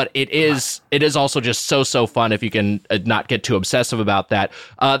there. But it is also just so fun if you can not get too obsessive about that.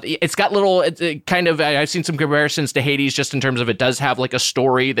 It's got I've seen some comparisons to Hades just in terms of it does have like a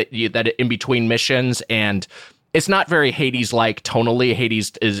story that in between missions, and it's not very Hades-like tonally.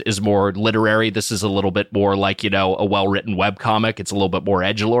 Hades is more literary. This is a little bit more like, you know, a well-written webcomic. It's a little bit more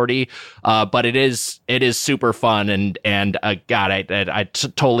edgelordy, but it is super fun, and God, I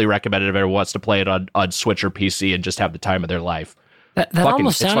totally recommend it if anyone wants to play it on Switch or PC and just have the time of their life. That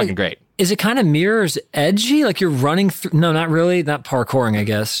almost sounds fucking great. Is it kind of mirrors edgy? Like you're running through? No, not really. Not parkouring, I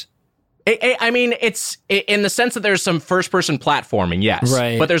guess. I mean, it's in the sense that there's some first-person platforming, yes,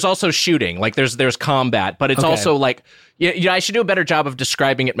 right. But there's also shooting. Like there's combat, but it's also like I should do a better job of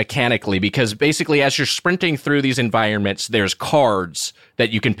describing it mechanically, because basically, as you're sprinting through these environments, there's cards that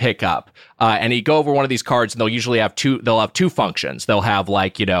you can pick up, and you go over one of these cards, and they'll usually have two. They'll have two functions. They'll have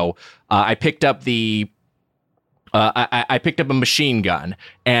like, you know, I picked up I picked up a machine gun,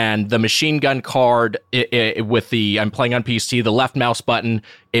 and the machine gun card I'm playing on PC, the left mouse button,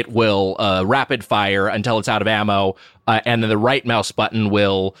 it will rapid fire until it's out of ammo. And then the right mouse button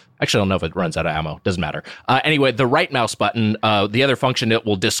will, actually, I don't know if it runs out of ammo. Doesn't matter. Anyway, the right mouse button, the other function, it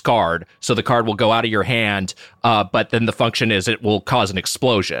will discard. So the card will go out of your hand. But then the function is it will cause an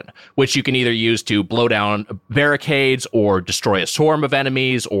explosion, which you can either use to blow down barricades or destroy a swarm of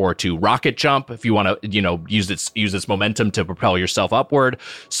enemies, or to rocket jump if you want to, you know, use its momentum to propel yourself upward.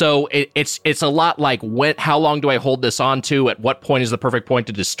 So it's a lot like how long do I hold this on to? At what point is the perfect point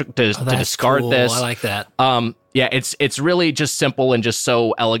to discard cool. this? I like that. Yeah, it's really just simple and just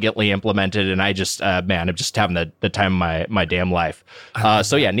so elegantly implemented, and I just I'm just having the time of my damn life.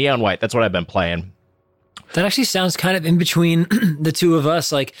 So yeah, Neon White, that's what I've been playing. That actually sounds kind of in between the two of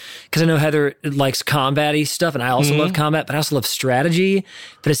us, like, because I know Heather likes combat-y stuff, and I also love combat, but I also love strategy.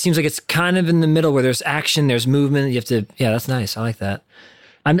 But it seems like it's kind of in the middle where there's action, there's movement. You have to, yeah, that's nice. I like that.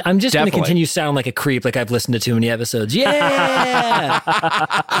 I'm just going to continue sounding like a creep, like I've listened to too many episodes. Yeah,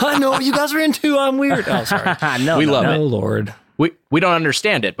 I know what you guys are into. I'm weird. Oh, sorry. We love it. Oh, Lord. We don't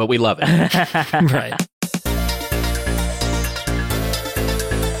understand it, but we love it. Right.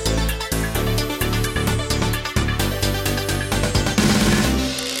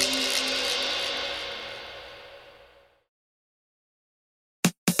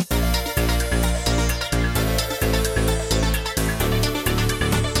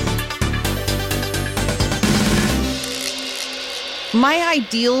 My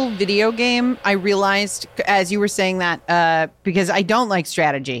ideal video game, I realized as you were saying that, because I don't like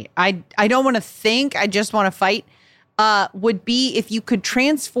strategy. I don't want to think. I just want to fight. Would be if you could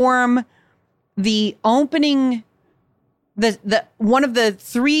transform the opening, the one of the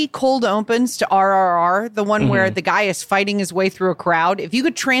 3 cold opens to RRR, the one where the guy is fighting his way through a crowd. If you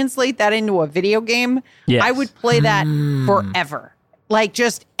could translate that into a video game, yes. I would play that forever. Like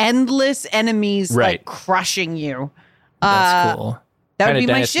just endless enemies like crushing you. That's cool. That would be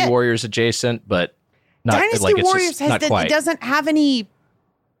my Dynasty shit. Warriors adjacent, but not Dynasty like it's Warriors just not quite. It doesn't have any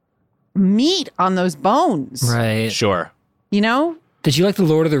meat on those bones. Right. Sure. You know? Did you like the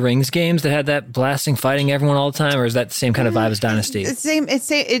Lord of the Rings games that had that blasting, fighting everyone all the time, or is that the same kind of vibe as Dynasty? It's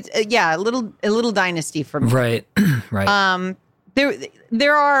a little Dynasty for me. Right. Right.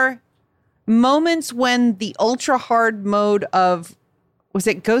 There are moments when the ultra hard mode of, was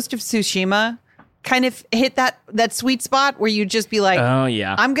it Ghost of Tsushima, kind of hit that sweet spot where you just be like, oh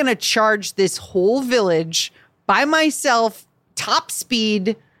yeah, I'm gonna charge this whole village by myself, top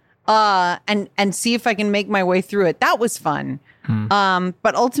speed, and see if I can make my way through it. That was fun.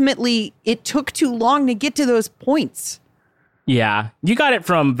 But ultimately it took too long to get to those points. Yeah, you got it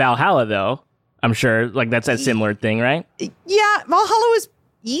from Valhalla though. I'm sure like that's a similar thing, right? Yeah, Valhalla was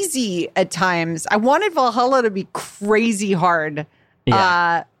easy at times. I wanted Valhalla to be crazy hard.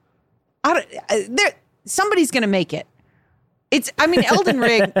 Yeah. Somebody's gonna make it.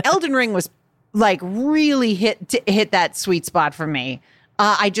 Elden Ring was like really hit that sweet spot for me.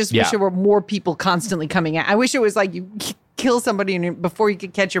 I just wish there were more people constantly coming out. I wish it was like you kill somebody and before you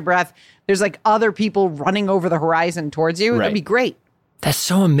could catch your breath, there's like other people running over the horizon towards you. That'd be great. That's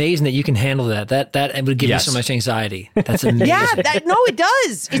so amazing that you can handle that. That would give me so much anxiety. That's amazing. Yeah, it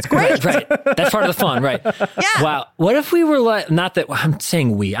does. It's great. Right. That's part of the fun, right? Yeah. Wow. What if we were like, not that I'm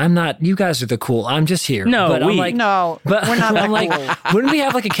saying we, I'm not, you guys are the cool, I'm just here. No, but we. I'm like, no, but we're not that I'm like, cool. wouldn't we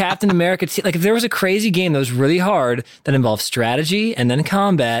have like a Captain America, like if there was a crazy game that was really hard that involved strategy and then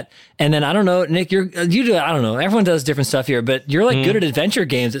combat, and then I don't know, Nick, you do, I don't know, everyone does different stuff here, but you're like good at adventure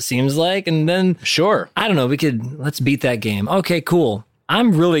games, it seems like, and then, sure, I don't know, let's beat that game. Okay, cool.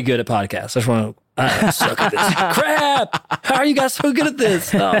 I'm really good at podcasts. I just want to suck at this. Crap! How are you guys so good at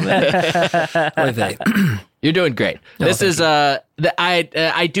this? Oh man, you're doing great. This is I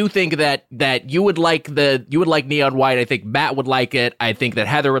do think that you would like Neon White. I think Matt would like it. I think that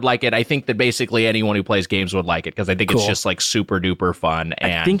Heather would like it. I think that basically anyone who plays games would like it because I think it's just like super duper fun.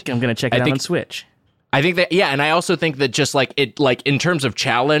 And I think I'm gonna check it out on Switch. I think that, and I also think that just like it, like in terms of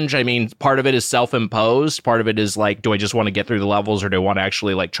challenge, I mean, part of it is self-imposed. Part of it is like, do I just want to get through the levels or do I want to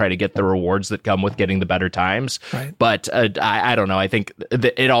actually like try to get the rewards that come with getting the better times? Right. But I don't know. I think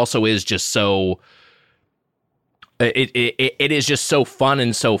it also is just so. It is just so fun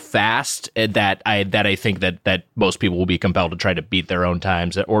and so fast that I think that most people will be compelled to try to beat their own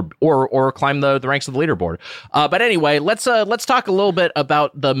times or climb the ranks of the leaderboard. But anyway, let's talk a little bit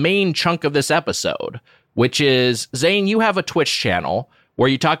about the main chunk of this episode, which is, Zane, you have a Twitch channel where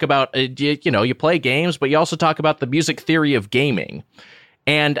you talk about you play games, but you also talk about the music theory of gaming.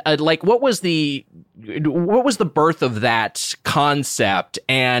 And like, what was the birth of that concept?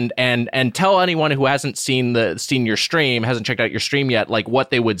 And tell anyone who hasn't seen your stream, hasn't checked out your stream yet, like what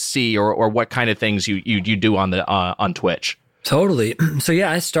they would see or what kind of things you do on Twitch. Totally. So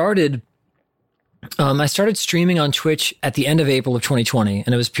yeah, I started streaming on Twitch at the end of April of 2020,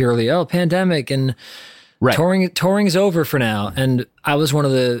 and it was purely pandemic and. Right. Touring is over for now, and I was one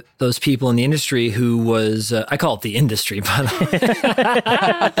of those people in the industry who was I call it the industry, by the way.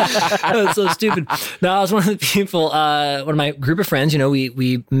 That's so stupid. No, I was one of the people. One of my group of friends.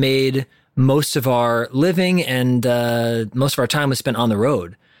 We made most of our living and most of our time was spent on the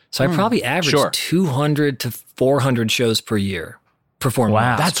road. So I probably averaged 200 to 400 shows per year. Performing.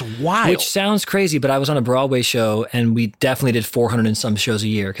 Wow, that's wild. Which sounds crazy, but I was on a Broadway show and we definitely did 400 and some shows a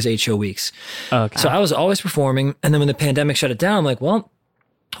year because 8 show weeks. Okay. So I was always performing. And then when the pandemic shut it down, I'm like, well,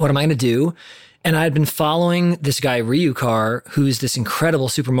 what am I going to do? And I'd been following this guy, Ryukar, who's this incredible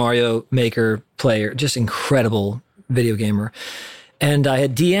Super Mario Maker player, just incredible video gamer. And I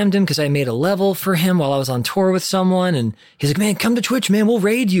had DM'd him because I made a level for him while I was on tour with someone. And he's like, man, come to Twitch, man. We'll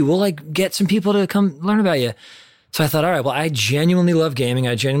raid you. We'll like get some people to come learn about you. So I thought, all right, well, I genuinely love gaming.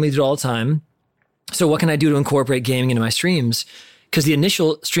 I genuinely do it all the time. So what can I do to incorporate gaming into my streams? Because the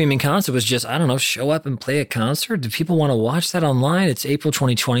initial streaming concept was just, I don't know, show up and play a concert. Do people want to watch that online? It's April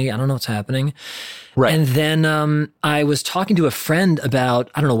 2020. I don't know what's happening. Right. And then I was talking to a friend about,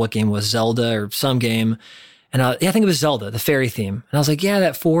 I don't know what game it was, Zelda or some game. And I think it was Zelda, the fairy theme. And I was like, yeah,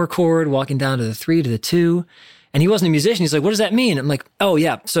 that 4 chord, walking down to the 3 to the 2. And he wasn't a musician. He's like, what does that mean? I'm like, oh,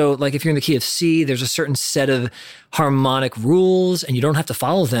 yeah. So like if you're in the key of C, there's a certain set of harmonic rules and you don't have to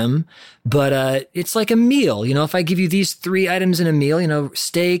follow them. But it's like a meal. If I give you these 3 items in a meal,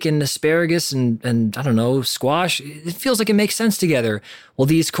 steak and asparagus and I don't know, squash, it feels like it makes sense together. Well,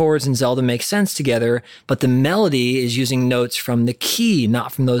 these chords in Zelda make sense together, but the melody is using notes from the key,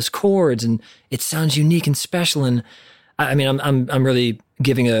 not from those chords. And it sounds unique and special. And I mean, I'm really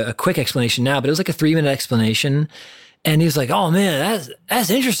giving a quick explanation now, but it was like a 3-minute explanation. And he was like, oh man,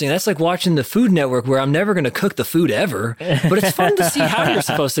 that's interesting. That's like watching the Food Network where I'm never going to cook the food ever, but it's fun to see how you're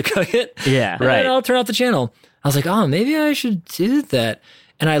supposed to cook it. Yeah. And right. I'll turn off the channel. I was like, oh, maybe I should do that.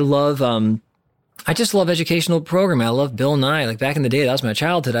 And I love, I just love educational programming. I love Bill Nye. Like back in the day, that was my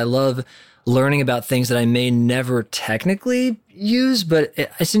childhood. I love learning about things that I may never technically use, but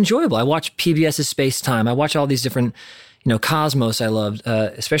it's enjoyable. I watch PBS's Space Time. I watch all these different, Cosmos I loved,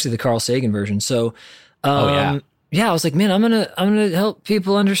 especially the Carl Sagan version. So, yeah, I was like, man, I'm gonna help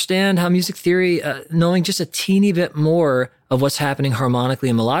people understand how music theory, knowing just a teeny bit more of what's happening harmonically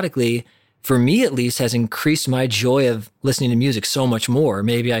and melodically, for me at least, has increased my joy of listening to music so much more.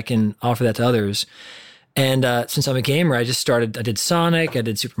 Maybe I can offer that to others. And since I'm a gamer, I did Sonic, I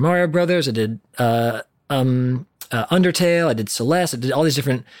did Super Mario Brothers, I did Undertale, I did Celeste, I did all these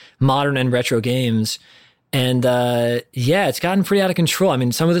different modern and retro games. And it's gotten pretty out of control. I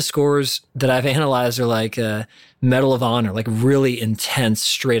mean, some of the scores that I've analyzed are like Medal of Honor, like really intense,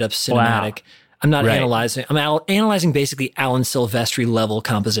 straight up cinematic. Wow. I'm not analyzing. I'm analyzing basically Alan Silvestri level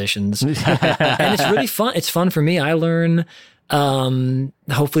compositions. And it's really fun. It's fun for me. I learn.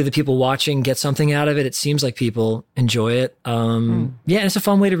 Hopefully the people watching get something out of it. It seems like people enjoy it. And it's a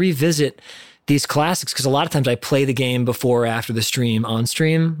fun way to revisit these classics, because a lot of times I play the game before or after the stream on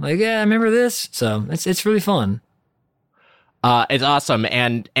stream. Like, yeah, I remember this. So it's really fun. It's awesome.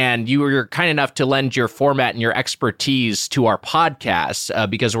 And you were kind enough to lend your format and your expertise to our podcast,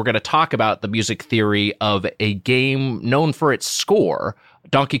 because we're going to talk about the music theory of a game known for its score,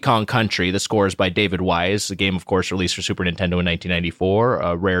 Donkey Kong Country. The score is by David Wise. The game, of course, released for Super Nintendo in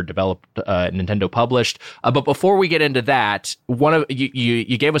 1994, Rare developed, Nintendo published. But before we get into that,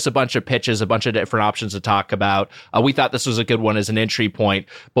 you gave us a bunch of pitches, a bunch of different options to talk about. We thought this was a good one as an entry point.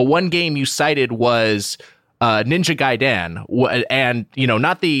 But one game you cited was Ninja Gaiden, and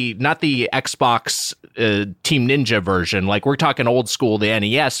not the Xbox Team Ninja version. Like, we're talking old school, the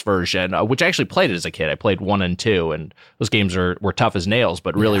NES version, which I actually played as a kid. I played 1 and 2, and those games were tough as nails,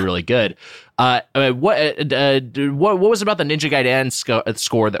 but really really good. What was about the Ninja Gaiden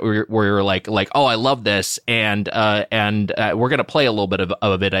score that we were like, oh, I love this, and we're gonna play a little bit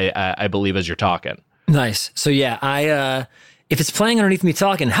of it, I believe, as you're talking. Nice. So yeah, if it's playing underneath me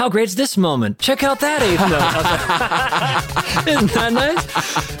talking, how great is this moment? Check out that eighth note. Isn't that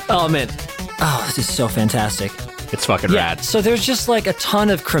nice? Oh, man. Oh, this is so fantastic. It's fucking rad. So there's just like a ton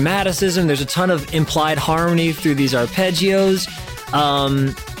of chromaticism. There's a ton of implied harmony through these arpeggios.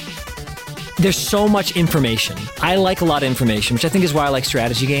 There's so much information. I like a lot of information, which I think is why I like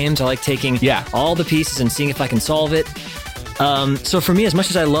strategy games. I like taking all the pieces and seeing if I can solve it. So for me, as much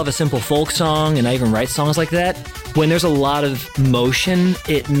as I love a simple folk song, and I even write songs like that, when there's a lot of motion,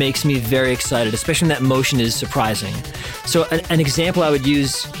 it makes me very excited, especially when that motion is surprising. So an example I would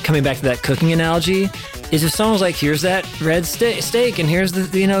use, coming back to that cooking analogy, is if someone was like, here's that red steak and here's the,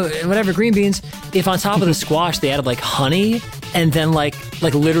 whatever, green beans. If on top of the squash, they added like honey and then like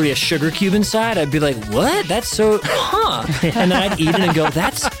literally a sugar cube inside, I'd be like, what? That's so, And then I'd eat it and go,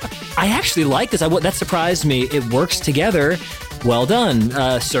 I actually like this. That surprised me. It works together. Well done,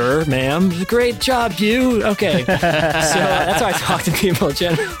 sir, ma'am. Great job, you. Okay. So that's how I talk to people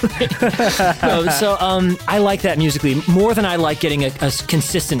generally. I like that musically more than I like getting a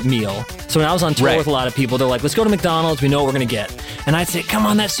consistent meal. So when I was on tour with a lot of people, they're like, let's go to McDonald's. We know what we're going to get. And I'd say, come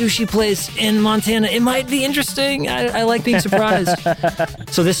on, that sushi place in Montana, it might be interesting. I like being surprised.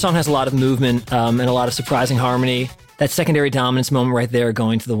 So this song has a lot of movement and a lot of surprising harmony. That secondary dominance moment right there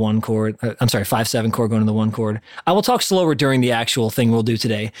going to the 1 chord. 5/7 chord going to the 1 chord. I will talk slower during the actual thing we'll do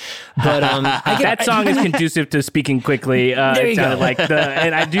today. But that song is conducive to speaking quickly. There you go.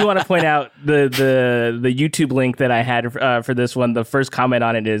 And I do want to point out the YouTube link that I had for this one. The first comment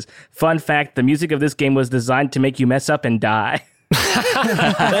on it is, fun fact, the music of this game was designed to make you mess up and die.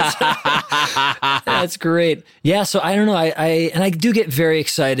 That's great. Yeah, so I don't know. I do get very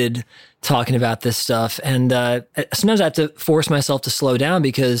excited talking about this stuff, and sometimes I have to force myself to slow down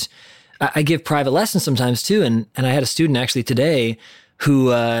because I give private lessons sometimes too, and I had a student actually today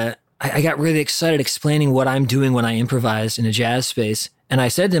who I got really excited explaining what I'm doing when I improvise in a jazz space, and I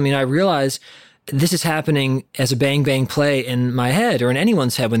said to him, I realize this is happening as a bang bang play in my head or in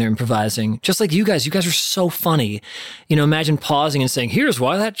anyone's head when they're improvising. Just like you guys are so funny. Imagine pausing and saying, here's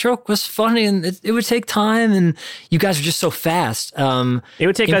why that joke was funny. And it would take time, and you guys are just so fast. It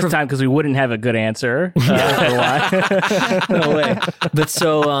would take us time because we wouldn't have a good answer. For why. No way. But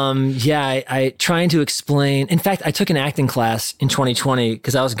so, I trying to explain. In fact, I took an acting class in 2020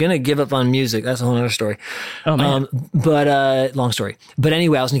 because I was going to give up on music. That's a whole other story. Oh, man. But long story. But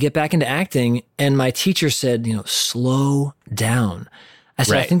anyway, I was going to get back into acting. And my teacher said, slow down. I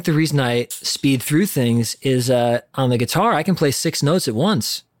said, I think the reason I speed through things is on the guitar, I can play 6 notes at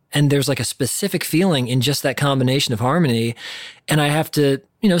once. And there's like a specific feeling in just that combination of harmony. And I have to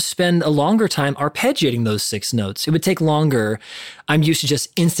spend a longer time arpeggiating those 6 notes. It would take longer. I'm used to just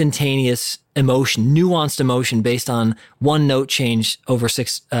instantaneous emotion, nuanced emotion based on one note change over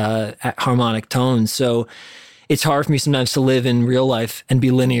 6 harmonic tones. So it's hard for me sometimes to live in real life and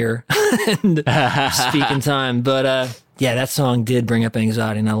be linear and speak in time. But yeah, that song did bring up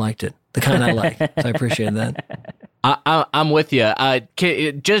anxiety, and I liked it. The kind I like. So I appreciated that. I'm with you.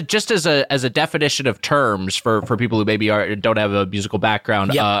 Just as a definition of terms for people who maybe don't have a musical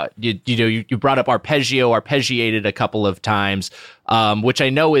background, you brought up arpeggiated a couple of times, which I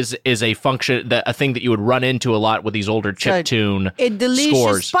know is a function, a thing that you would run into a lot with these older chiptune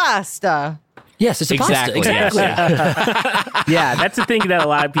scores. Pasta. Yes, it's a pasta. Exactly. Yeah, that's the thing that a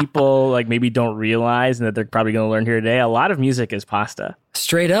lot of people maybe don't realize, and that they're probably going to learn here today. A lot of music is pasta.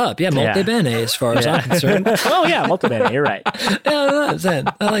 Straight up. Yeah, molto bene as far as I'm concerned. Oh, yeah, molto bene. You're right.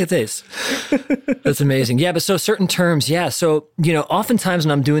 I like it taste. That's amazing. Yeah, but so certain terms, yeah. So, oftentimes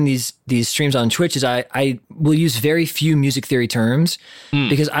when I'm doing these streams on Twitch, I will use very few music theory terms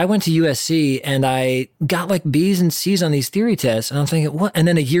because I went to USC and I got like B's and C's on these theory tests. And I'm thinking, what? And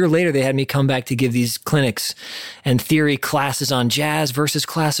then a year later, they had me come back to give these clinics and theory classes on jazz versus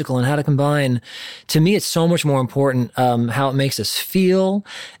classical and how to combine. To me, it's so much more important how it makes us feel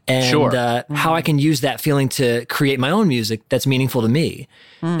and how I can use that feeling to create my own music that's meaningful to me.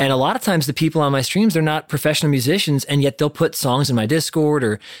 And a lot of times the people on my streams, they're not professional musicians, and yet they'll put songs in my Discord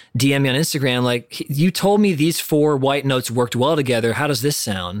or DM me on Instagram like, you told me these 4 white notes worked well together. How does this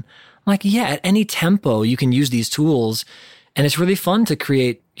sound? I'm like, yeah, at any tempo, you can use these tools. And it's really fun to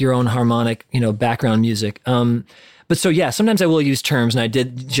create your own harmonic, background music. But so, yeah, sometimes I will use terms, and I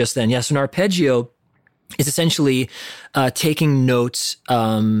did just then. Yes, an arpeggio is essentially taking notes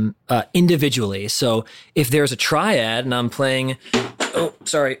individually. So if there's a triad and I'm playing,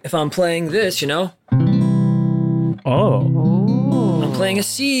 if I'm playing this, I'm playing a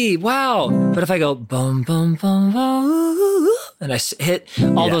C, wow. But if I go bum, bum, bum, bum, and I hit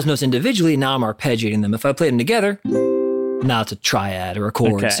all those notes individually, now I'm arpeggiating them. If I play them together, now it's a triad or a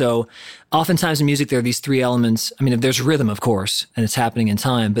chord. Okay. So oftentimes in music, there are these 3 elements. I mean, there's rhythm, of course, and it's happening in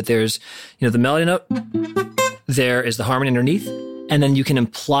time, but there's, the melody note, there is the harmony underneath, and then you can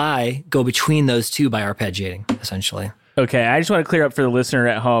go between those 2 by arpeggiating, essentially. Okay, I just want to clear up for the listener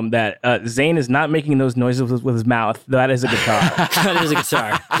at home that Zane is not making those noises with his mouth. That is a guitar. That is a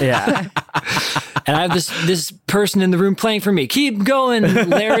guitar. Yeah. And I have this person in the room playing for me. Keep going,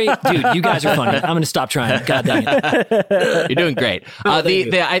 Larry. Dude, you guys are funny. I'm going to stop trying. God dang it. You're doing great. I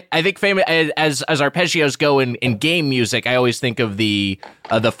think famous as arpeggios go in game music, I always think of the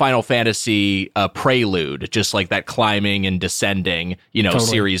Final Fantasy prelude, just like that climbing and descending,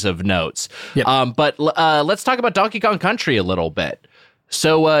 series of notes. Yep. But let's talk about Donkey Kong Country a little bit.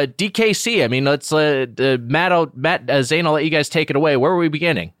 So DKC, I mean, let's Matt, Zane, I'll let you guys take it away. Where are we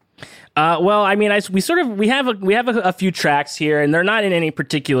beginning? Well, I mean, we have a few tracks here, and they're not in any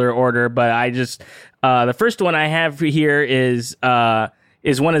particular order. But I just the first one I have here is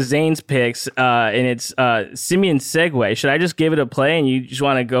one of Zane's picks, and it's Simian Segway. Should I just give it a play, and you just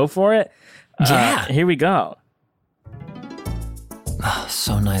want to go for it? Yeah. Here we go. Oh,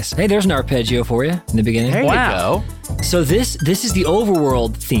 so nice. Hey, there's an arpeggio for you in the beginning. There you go. So this is the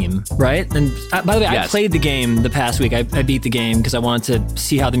overworld theme, right? And by the way, I played the game the past week. I beat the game because I wanted to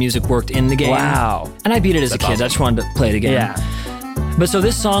see how the music worked in the game. Wow. And I beat it as a kid. Awesome. I just wanted to play it again. Yeah. But so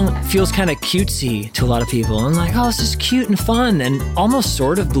this song feels kind of cutesy to a lot of people. I'm like, oh, this is cute and fun and almost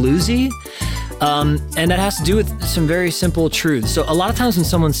sort of bluesy. And that has to do with some very simple truths. So a lot of times when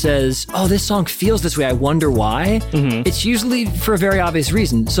someone says, oh, this song feels this way, I wonder why, it's usually for a very obvious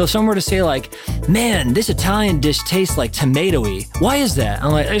reason. So if someone were to say like, man, this Italian dish tastes like tomato-y, why is that?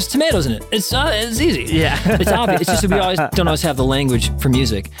 I'm like, there's tomatoes in it. It's easy. Yeah. It's obvious. It's just that we don't always have the language for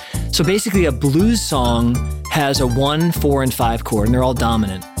music. So basically a blues song has a 1, 4, and 5 chord, and they're all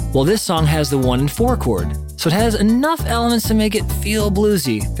dominant. Well, this song has the 1 and 4 chord. So it has enough elements to make it feel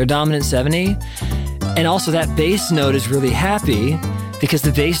bluesy. They're dominant 70. And also that bass note is really happy because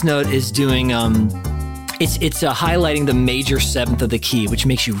the bass note is doing, it's highlighting the major 7th of the key, which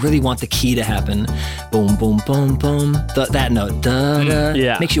makes you really want the key to happen. Boom, boom, boom, boom. That note,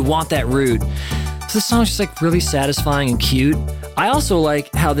 da, makes you want that root. So this song's just like really satisfying and cute. I also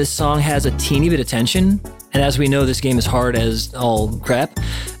like how this song has a teeny bit of tension. And as we know, this game is hard as all crap,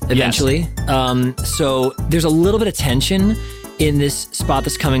 eventually. Yes. So there's a little bit of tension in this spot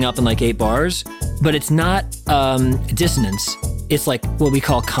that's coming up in like 8 bars, but it's not dissonance. It's like what we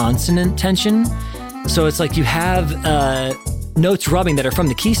call consonant tension. So it's like you have notes rubbing that are from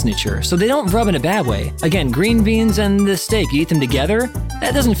the key snitcher, so they don't rub in a bad way. Again, green beans and the steak, you eat them together,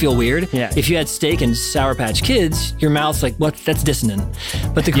 that doesn't feel weird. Yeah. If you had steak and Sour Patch Kids, your mouth's like, what? That's dissonant.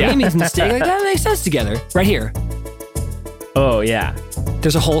 But the green beans and the steak, like, that makes sense together. Right here. Oh, yeah.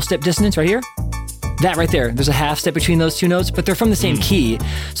 There's a whole step dissonance right here. That right there, there's a half step between those two notes, but they're from the same key.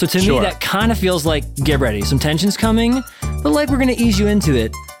 So to me, that kind of feels like, get ready, some tension's coming, but like we're going to ease you into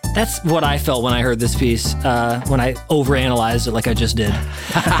it. That's what I felt when I heard this piece, when I overanalyzed it like I just did.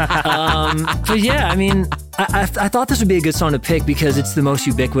 But yeah, I mean, I thought this would be a good song to pick because it's the most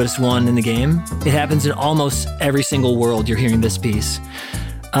ubiquitous one in the game. It happens in almost every single world you're hearing this piece.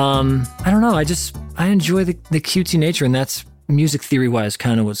 I don't know, I enjoy the cutesy nature, and that's music theory-wise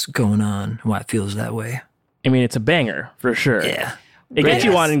kind of what's going on, why it feels that way. I mean, it's a banger, for sure. Yeah. It gets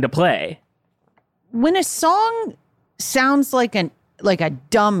you wanting to play. When a song sounds like a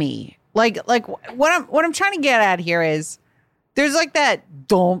dummy, like what I'm trying to get at here is there's like that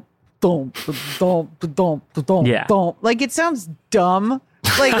don't, like it sounds dumb.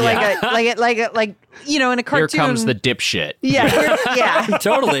 Like you know, in a cartoon. Here comes the dipshit. Yeah.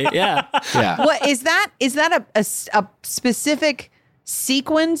 Totally. Yeah. What is that? Is that a specific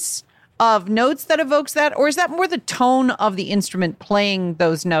sequence of notes that evokes that, or is that more the tone of the instrument playing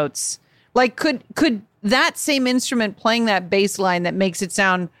those notes? Like, could that same instrument playing that bass line that makes it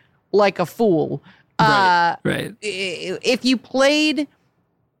sound like a fool? Right. If you played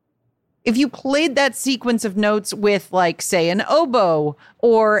that sequence of notes with, like, say, an oboe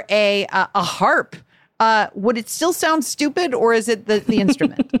or a harp, would it still sound stupid, or is it the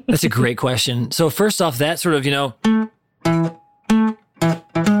instrument? That's a great question. So first off, that sort of, you know,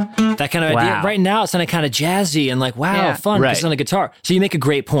 that kind of idea. Right now, it's sounding kind of jazzy and like, wow, fun. It's on a guitar. So you make a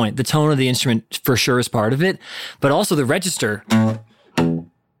great point. The tone of the instrument for sure is part of it, but also the register.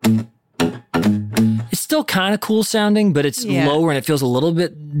 It's still kind of cool sounding, but it's lower and it feels a little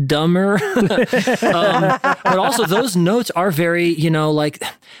bit dumber. But also those notes are very, you know, like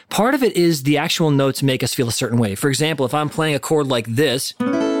part of it is the actual notes make us feel a certain way. For example, if I'm playing a chord like this,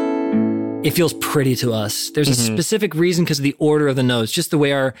 it feels pretty to us. There's a specific reason because of the order of the notes, just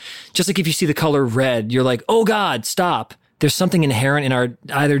like if you see the color red, you're like, oh God, stop. There's something inherent in our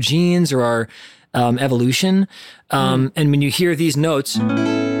either genes or our evolution. And when you hear these notes,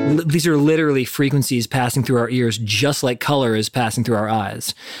 these are literally frequencies passing through our ears, just like color is passing through our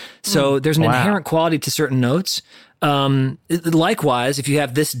eyes. So there's an inherent quality to certain notes. Likewise, if you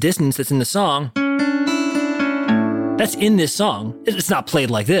have this dissonance that's in the song, that's in this song. It's not played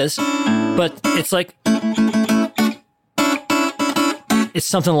like this, but it's like, it's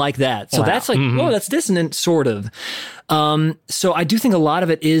something like that. So that's like, oh, that's dissonant, sort of. So I do think a lot of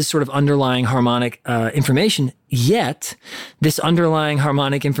it is sort of underlying harmonic information, yet this underlying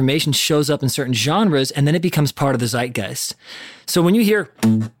harmonic information shows up in certain genres, and then it becomes part of the zeitgeist. So when you hear...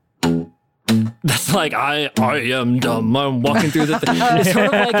 That's like, I am dumb. I'm walking through the thing. It's sort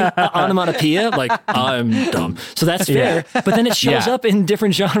of like an onomatopoeia, like, I'm dumb. So that's fair. But then it shows up in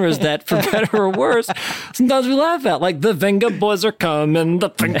different genres that, for better or worse, sometimes we laugh at. Like, the Venga Boys are coming, the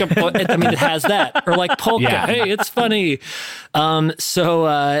Venga Boys. I mean, it has that. Or like polka. Hey, it's funny.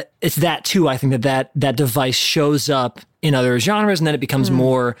 So it's that too. I think that device shows up in other genres, and then it becomes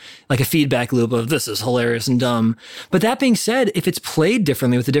more like a feedback loop of this is hilarious and dumb. But that being said, if it's played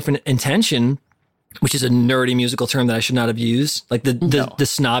differently with a different intention, which is a nerdy musical term that I should not have used, like the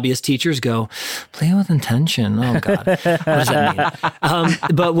snobbiest teachers go, play with intention. Oh God, what does that mean?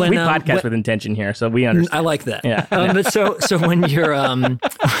 But when we podcast with intention here, so we understand. I like that. Yeah. But so when you're,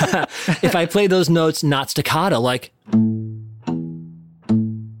 if I play those notes not staccato, like.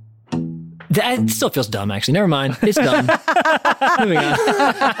 That still feels dumb, actually. Never mind. It's dumb. Moving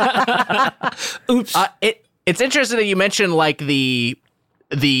on. Oops. It's interesting that you mentioned like that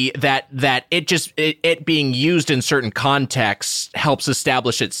it being used in certain contexts helps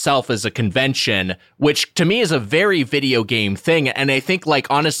establish itself as a convention, which to me is a very video game thing. And I think, like,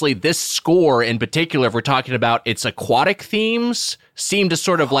 honestly, this score in particular, if we're talking about its aquatic themes, seem to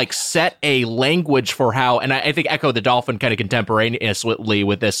sort of like set a language for how, and I think Echo the Dolphin kind of contemporaneously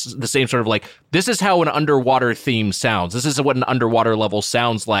with this, the same sort of like, this is how an underwater theme sounds. This is what an underwater level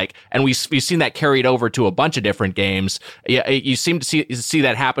sounds like. And we've seen that carried over to a bunch of different games. Yeah, you seem to see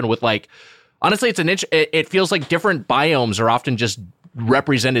that happen with, like, honestly, it feels like different biomes are often just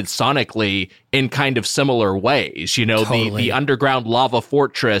represented sonically in kind of similar ways. You know, totally. The underground lava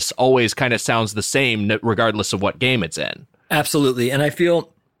fortress always kind of sounds the same regardless of what game it's in. Absolutely. And I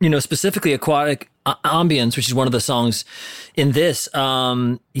feel, you know, specifically Aquatic Ambience, which is one of the songs in this,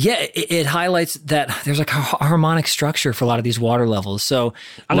 it highlights that there's like a harmonic structure for a lot of these water levels. So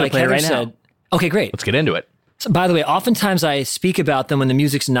I'm like Heather right said, now. Okay, great. Let's get into it. So, by the way, oftentimes I speak about them when the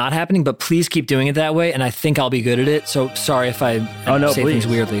music's not happening, but please keep doing it that way, and I think I'll be good at it. So sorry if I say things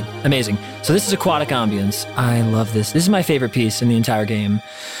weirdly. Amazing. So this is Aquatic Ambience. I love this. This is my favorite piece in the entire game.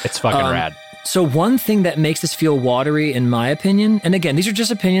 It's fucking rad. So one thing that makes this feel watery, in my opinion, and again, these are just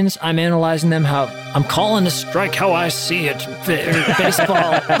opinions. I'm analyzing them how I'm calling a strike how I see it.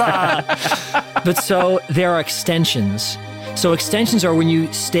 Baseball. But so there are extensions. So extensions are when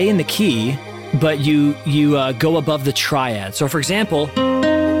you stay in the key, but you go above the triad. So for example,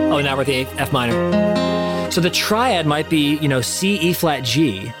 now we're at the F minor. So the triad might be, C, E flat,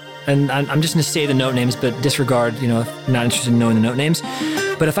 G. And I'm just going to say the note names, but disregard, if you're not interested in knowing the note names.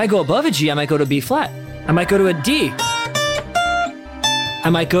 But if I go above a G, I might go to B flat. I might go to a D. I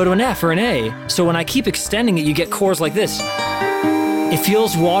might go to an F or an A. So when I keep extending it, you get chords like this. It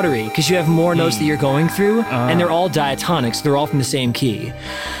feels watery because you have more notes that you're going through, and they're all diatonics. They're all from the same key.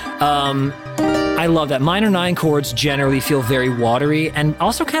 I love that. Minor 9 chords generally feel very watery and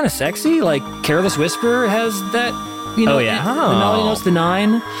also kind of sexy. Like Careless Whisper has that, the melody notes, the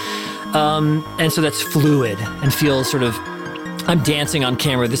 9. And so that's fluid and feels sort of, I'm dancing on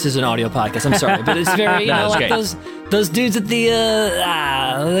camera. This is an audio podcast. I'm sorry, but it's very, like those dudes at the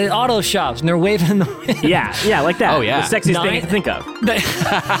auto shops, and they're waving in the wind. Yeah, like that. Oh, yeah. The sexiest thing I can think of.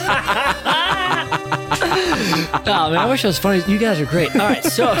 Oh, man, I wish I was funny. You guys are great. All right,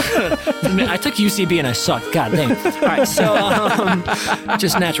 so I took UCB and I sucked. God dang. All right, so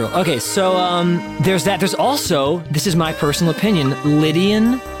just natural. Okay, so there's that. There's also, this is my personal opinion,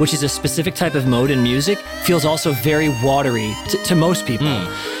 Lydian, which is a specific type of mode in music, feels also very watery to most people.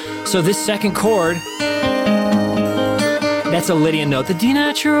 So this second chord, that's a Lydian note. The D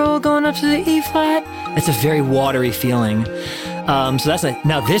natural going up to the E flat. It's a very watery feeling. So that's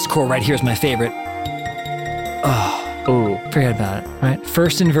now this chord right here is my favorite. Forget about it, right?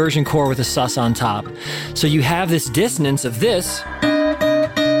 First inversion chord with a sus on top. So you have this dissonance of this.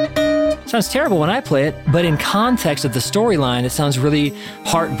 Sounds terrible when I play it, but in context of the storyline, it sounds really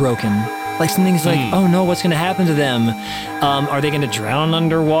heartbroken. Like something's like, oh no, what's going to happen to them? Are they going to drown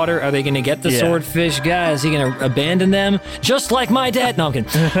underwater? Are they going to get the swordfish guy? Is he going to abandon them? Just like my dad. No, I'm kidding.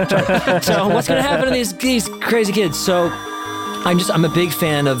 So what's going to happen to these crazy kids? So I'm a big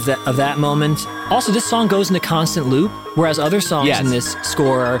fan of that moment. Also, this song goes into constant loop, whereas other songs in this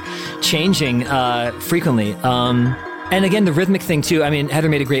score are changing frequently. And again, the rhythmic thing too. I mean, Heather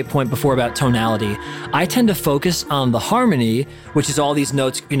made a great point before about tonality. I tend to focus on the harmony, which is all these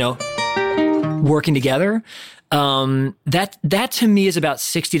notes, working together. That to me is about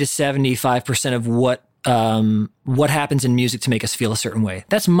 60 to 75% of what happens in music to make us feel a certain way.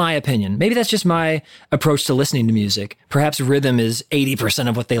 That's my opinion. Maybe that's just my approach to listening to music. Perhaps rhythm is 80%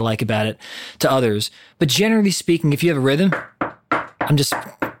 of what they like about it to others. But generally speaking, if you have a rhythm, I'm just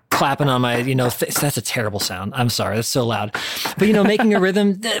clapping on my, that's a terrible sound. I'm sorry. That's so loud. But, making a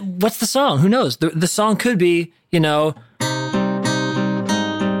rhythm, what's the song? Who knows? The song could be, that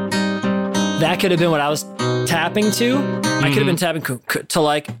could have been what I was tapping to. I could have been tapping to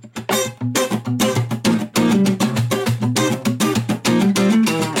like...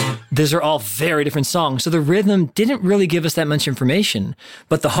 These are all very different songs. So the rhythm didn't really give us that much information.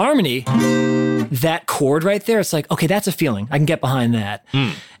 But the harmony, that chord right there, it's like, okay, that's a feeling. I can get behind that.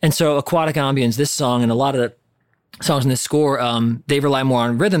 And so Aquatic Ambience, this song, and a lot of the songs in this score, they rely more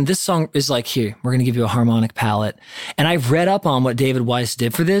on rhythm. This song is like, here, we're going to give you a harmonic palette. And I've read up on what David Weiss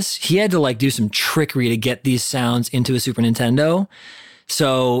did for this. He had to do some trickery to get these sounds into a Super Nintendo.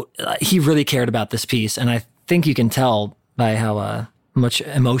 So he really cared about this piece. And I think you can tell by how... much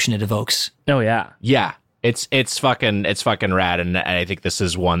emotion it evokes. Oh yeah. It's fucking rad, and I think this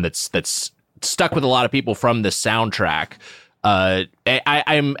is one that's stuck with a lot of people from the soundtrack.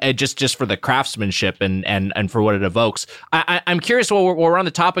 I'm just for the craftsmanship and for what it evokes. I'm curious. While we're on the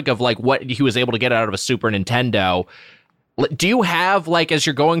topic of what he was able to get out of a Super Nintendo, do you have as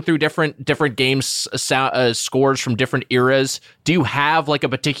you're going through different games scores from different eras? Do you have a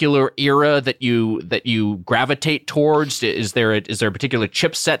particular era that you gravitate towards? Is there a particular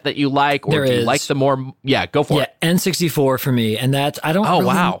chipset that you like, or do you like the more? Yeah, go for it. N64 for me, and that's I don't. Oh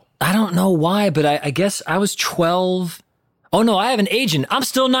wow! I don't know why, but I guess I was 12. Oh no, I have an agent. I'm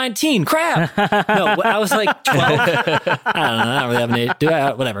still 19. Crap. No, I was 12. I don't know. I don't really have an age. Do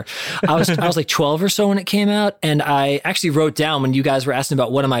I? Whatever. I was 12 or so when it came out, and I actually wrote down when you guys were asking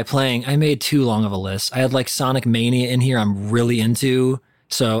about what am I playing. I made too long of a list. I had Sonic Mania in here. I'm really into.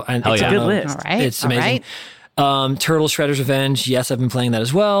 So it's a good list. All right. It's amazing. Turtle Shredder's Revenge. Yes, I've been playing that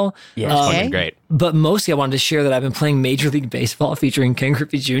as well. Yeah, it's fucking great. But mostly I wanted to share that I've been playing Major League Baseball featuring Ken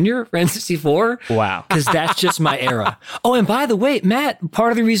Griffey Jr. for N64. Wow. Because that's just my era. Oh, and by the way, Matt,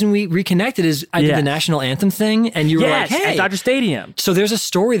 part of the reason we reconnected is I did the national anthem thing, and you were like, hey. At Dodger Stadium. So there's a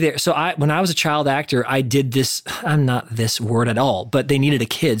story there. So when I was a child actor, I did this, I'm not this word at all, but they needed a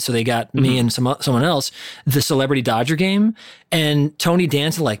kid, so they got me and someone else, the Celebrity Dodger game, and Tony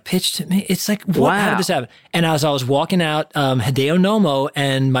Danza like pitched to me. It's like, what? How did this happen? And as I was walking out, Hideo Nomo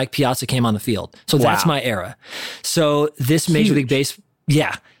and Mike Piazza came on the field. So that's my era. So this Major League Baseball,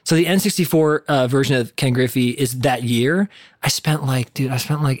 so the N64 version of Ken Griffey is that year. I spent like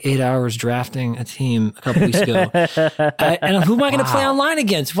 8 hours drafting a team a couple weeks ago. And who am I going to play online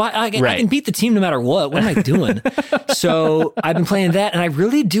against? I can beat the team no matter what. What am I doing? So I've been playing that, and I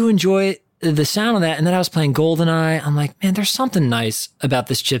really do enjoy the sound of that. And then I was playing GoldenEye. I'm like, man, there's something nice about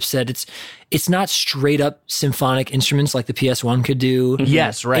this chipset. It's not straight up symphonic instruments like the PS1 could do.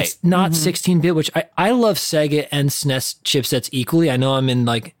 Yes, right. It's not 16-bit, which I love Sega and SNES chipsets equally. I know I'm in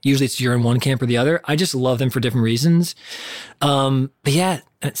usually you're in one camp or the other. I just love them for different reasons. But yeah,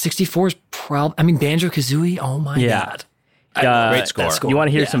 64 is Banjo-Kazooie, oh my God. Great score. You want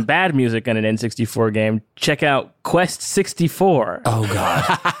to hear some bad music on an N64 game? Check out Quest 64. Oh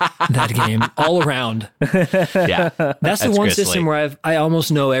God, that game all around. That's the one system where I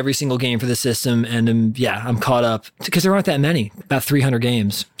almost know every single game for the system, and I'm caught up because there aren't that many, about 300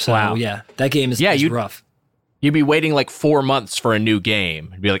 games. So that game is rough. You'd be waiting like 4 months for a new game.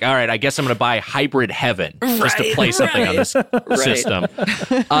 You'd be like, all right, I guess I'm going to buy Hybrid Heaven just to play something on this system.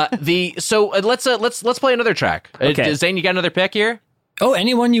 So let's play another track. Okay. Zane, you got another pick here? Oh,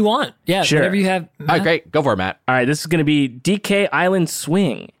 anyone you want. Yeah, sure. Whatever you have. All right, great. Go for it, Matt. All right, this is going to be DK Island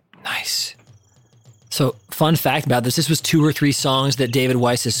Swing. Nice. So, fun fact about this was 2 or 3 songs that David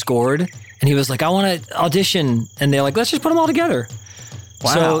Weiss has scored, and he was like, I want to audition, and they're like, let's just put them all together.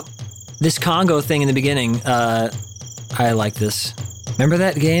 Wow. So, this Congo thing in the beginning, I like this. Remember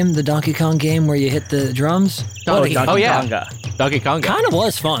that game, the Donkey Kong game where you hit the drums? Donkey Konga. Donkey Konga. Kind of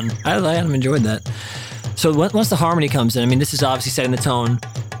was fun. I enjoyed that. So once the harmony comes in, this is obviously setting the tone.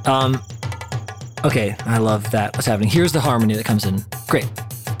 Okay, I love that. What's happening? Here's the harmony that comes in. Great.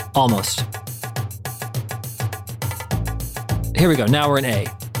 Almost. Here we go. Now we're in A.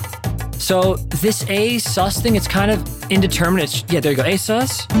 So this A sus thing, it's kind of indeterminate. There you go. A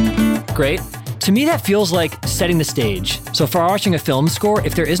sus. Great. To me, that feels like setting the stage. So if we're watching a film score,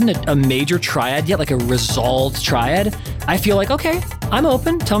 if there isn't a major triad yet, like a resolved triad, I feel like, okay, I'm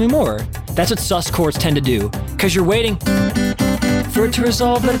open. Tell me more. That's what sus chords tend to do. Because you're waiting for it to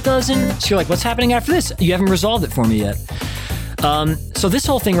resolve, but it doesn't. So you're like, what's happening after this? You haven't resolved it for me yet. So this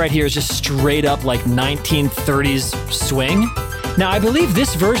whole thing right here is just straight up like 1930s swing. Now, I believe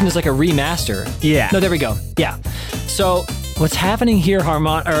this version is like a remaster. Yeah. No, there we go. Yeah. So what's happening here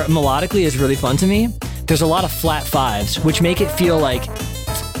melodically is really fun to me. There's a lot of flat 5s, which make it feel like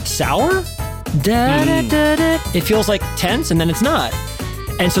sour. It feels like tense, and then it's not.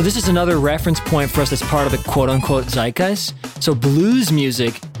 And so this is another reference point for us that's part of the quote-unquote zeitgeist. So blues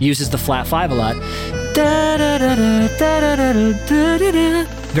music uses the flat 5 a lot.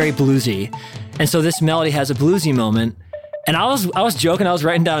 Very bluesy. And so this melody has a bluesy moment. And I was joking, I was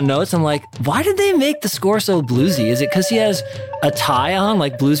writing down notes. I'm like, why did they make the score so bluesy? Is it because he has a tie on,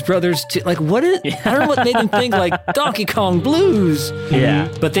 like Blues Brothers? Like, what is? I don't know what made them think like Donkey Kong Blues.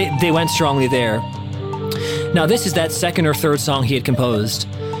 Yeah, but they went strongly there. Now this is that second or third song he had composed,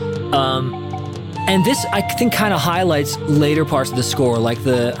 and this I think kind of highlights later parts of the score, like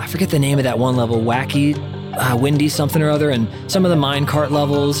I forget the name of that one level, Wacky, Windy something or other, and some of the minecart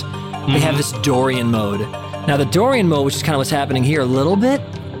levels. They have this Dorian mode. Now, the Dorian mode, which is kind of what's happening here a little bit,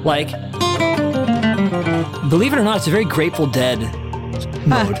 like, believe it or not, it's a very Grateful Dead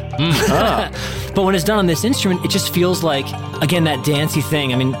mode. But when it's done on this instrument, it just feels like, again, that dancey thing.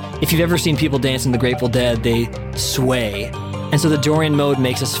 If you've ever seen people dance in the Grateful Dead, they sway. And so the Dorian mode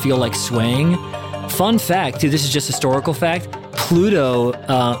makes us feel like swaying. Fun fact, too, this is just historical fact, Plato,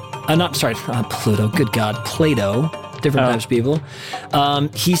 good God, Plato, different types of people.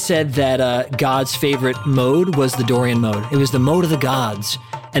 He said that God's favorite mode was the Dorian mode. It was the mode of the gods.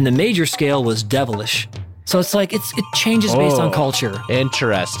 And the major scale was devilish. So it's like, it changes based on culture.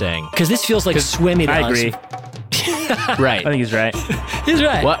 Interesting. Because this feels like swimmy to us. I agree. Right. I think he's right. He's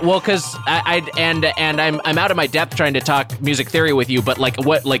right. Well, because I'm out of my depth trying to talk music theory with you, but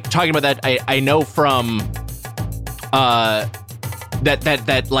talking about that, I know from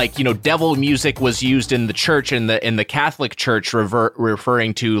that devil music was used in the church, in the Catholic Church,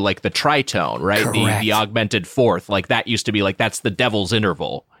 referring to like the tritone, right? The augmented fourth, like that used to be like that's the devil's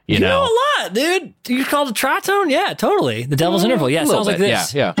interval. You know a lot, dude. You call it the tritone? Yeah, totally. The devil's interval. Yeah, it sounds like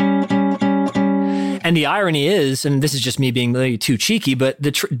this. Yeah. And the irony is, and this is just me being maybe too cheeky, but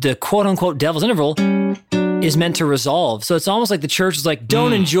the quote unquote devil's interval is meant to resolve. So it's almost like the church is like,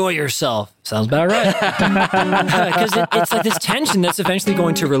 don't enjoy yourself. Sounds about right. Because it's like this tension that's eventually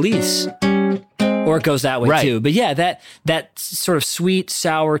going to release. Or it goes that way too. But yeah, that sort of sweet,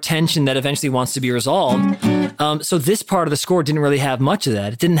 sour tension that eventually wants to be resolved. So this part of the score didn't really have much of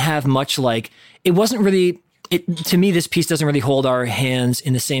that. It didn't have much it wasn't really... to me, this piece doesn't really hold our hands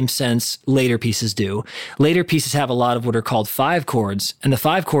in the same sense later pieces do. Later pieces have a lot of what are called 5 chords, and the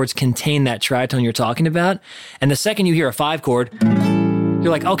 5 chords contain that tritone you're talking about. And the second you hear a 5 chord, you're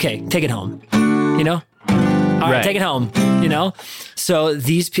like, okay, take it home, All right, take it home, So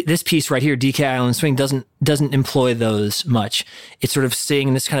this piece right here, DK Island Swing, doesn't employ those much. It's sort of staying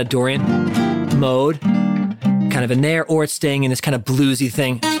in this kind of Dorian mode, kind of in there, or it's staying in this kind of bluesy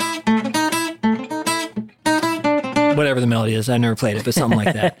thing. Whatever the melody is, I never played it, but something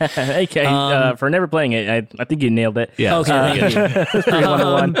like that. Okay, for never playing it, I think you nailed it. Yeah. Okay.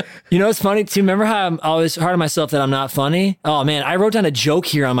 It's funny too. Remember how I'm always hard on myself that I'm not funny? Oh man, I wrote down a joke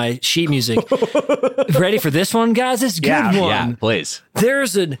here on my sheet music. Ready for this one, guys? This is a good one. Yeah, please.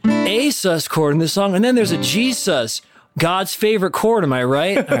 There's an A sus chord in this song, and then there's a G sus. God's favorite chord, am I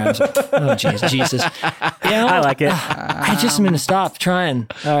right? All right, oh, jeez, Jesus. I like it. I just am going to stop trying.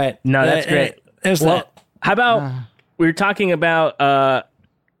 All right. No, that's great. There's that. How about... We were talking about, I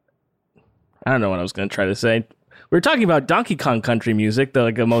don't know what I was going to try to say. We were talking about Donkey Kong country music,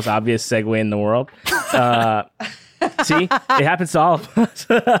 the most obvious segue in the world. See, it happens to all of us.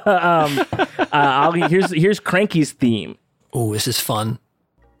 Here's Cranky's theme. Oh, this is fun.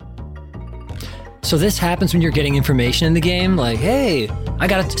 So this happens when you're getting information in the game, like, hey, I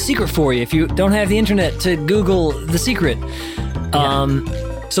got a secret for you if you don't have the internet to Google the secret.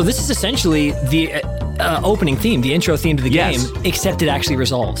 So this is essentially the opening theme, the intro theme to the game, except it actually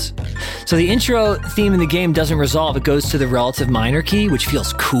resolves. So the intro theme in the game doesn't resolve. It goes to the relative minor key, which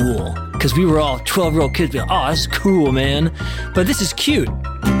feels cool. Because we were all 12-year-old kids being, oh, this is cool, man. But this is cute.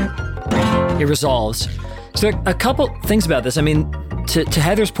 It resolves. So there are a couple things about this. I mean, to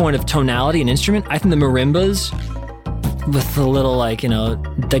Heather's point of tonality and instrument, I think the marimbas with the little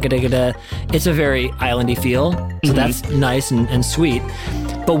da-ga-da-ga-da, it's a very islandy feel. So that's nice and sweet.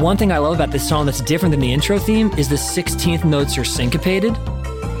 But one thing I love about this song that's different than the intro theme is the 16th notes are syncopated.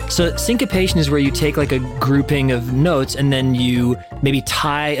 So syncopation is where you take like a grouping of notes and then you maybe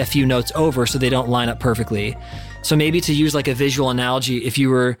tie a few notes over so they don't line up perfectly. So maybe to use like a visual analogy, if you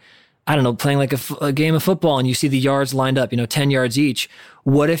were, I don't know, playing like a game of football and you see the yards lined up, 10 yards each,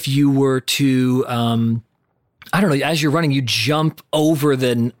 what if you were to, I don't know, as you're running, you jump over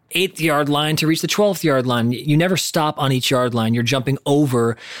the 8th yard line to reach the 12th yard line. You never stop on each yard line. You're jumping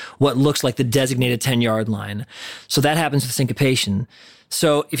over what looks like the designated 10 yard line. So that happens with syncopation.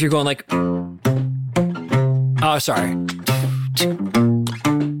 So if you're going like, oh, sorry.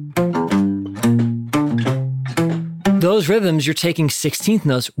 Those rhythms, you're taking 16th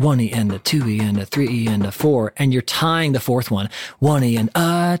notes, 1E and a 2E and a 3E and a 4, and you're tying the 4th one, 1E and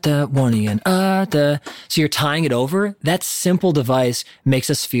da, 1E and da. So you're tying it over. That simple device makes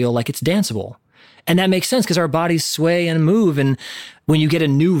us feel like it's danceable. And that makes sense because our bodies sway and move. And when you get a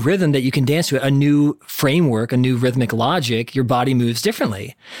new rhythm that you can dance to, a new framework, a new rhythmic logic, your body moves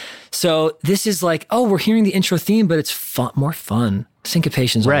differently. So this is like, oh, we're hearing the intro theme, but it's fun, more fun.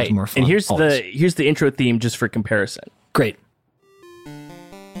 Syncopation's always more fun. And here's the intro theme just for comparison. Great.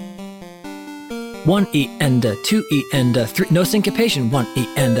 1E and a 2E and a 3. No syncopation.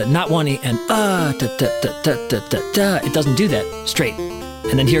 1E and a, not 1E and da da da da da da da. It doesn't do that. Straight.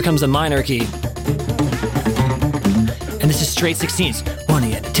 And then here comes the minor key. And this is straight 16ths.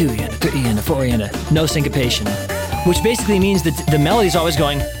 1E and a 2E and a 3E and a 4E and a no syncopation. Which basically means that the melody's always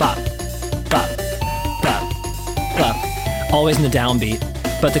going bop, bop, bop, bop. Always in the downbeat.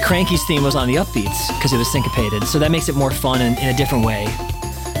 But the Cranky's theme was on the upbeats because it was syncopated. So that makes it more fun in a different way.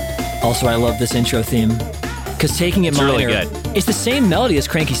 Also, I love this intro theme because taking it minor, really good. It's the same melody as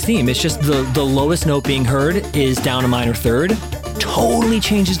Cranky's theme. It's just the lowest note being heard is down a minor third. Totally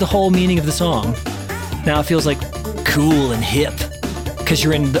changes the whole meaning of the song. Now it feels like cool and hip because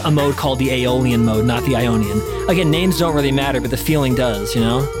you're in a mode called the Aeolian mode, not the Ionian. Again, names don't really matter, but the feeling does,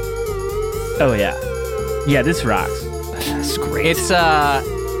 Oh, yeah. Yeah, this rocks. That's great. It's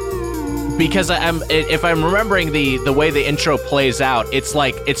because if I'm remembering the way the intro plays out, it's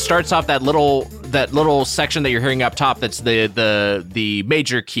like it starts off that little section that you're hearing up top. That's the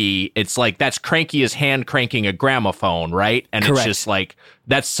major key. It's like that's Cranky is hand cranking a gramophone, right? And Correct. It's just like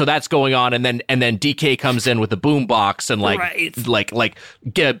that's going on, and then DK comes in with the boombox and like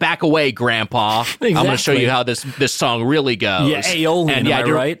get back away, Grandpa. Exactly. I'm going to show you how this song really goes. Yeah, Aeolian, am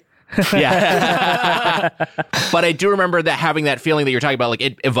I right? Yeah. But I do remember that having that feeling that you're talking about, like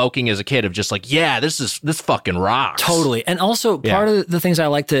it evoking as a kid of just like, yeah, this fucking rocks. Totally. And also part of the things I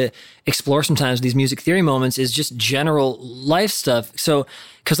like to explore sometimes these music theory moments is just general life stuff. So,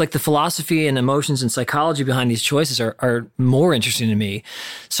 because like the philosophy and emotions and psychology behind these choices are more interesting to me.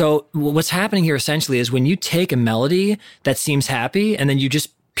 So what's happening here essentially is when you take a melody that seems happy and then you just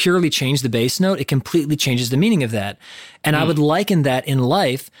purely change the bass note, it completely changes the meaning of that. And I would liken that in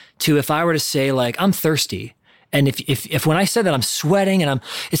life to if I were to say like, I'm thirsty. And if when I said that I'm sweating and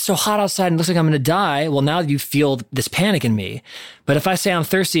it's so hot outside and it looks like I'm going to die, well, now you feel this panic in me. But if I say I'm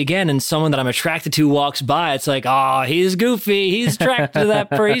thirsty again and someone that I'm attracted to walks by, it's like, oh, he's goofy. He's attracted to that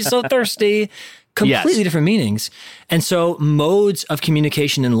person. He's so thirsty. Completely different meanings. And so modes of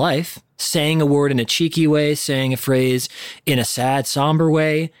communication in life, saying a word in a cheeky way, saying a phrase in a sad, somber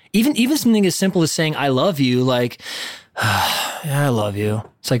way, even something as simple as saying, I love you, like, I love you.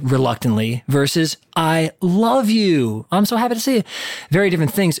 It's like reluctantly versus I love you. I'm so happy to see you. Very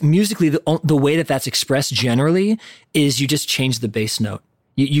different things. Musically, the way that that's expressed generally is you just change the bass note.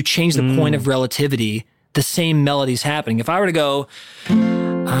 You change the point of relativity. The same melody's happening. If I were to go,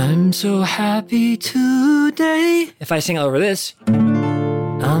 I'm so happy today. If I sing over this,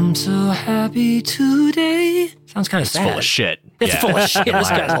 I'm so happy today. Sounds kind of sad. It's full of shit. It's full of shit. This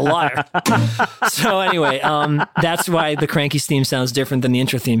guy's a liar. So anyway, that's why the Cranky's theme sounds different than the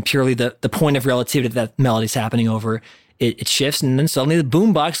intro theme. Purely the point of relativity that melody's happening over. It shifts and then suddenly the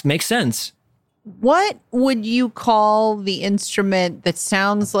boombox makes sense. What would you call the instrument that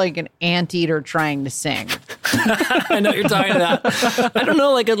sounds like an anteater trying to sing? I know what you're talking about. I don't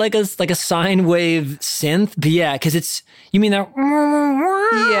know, like a sine wave synth, but yeah, because it's you mean that?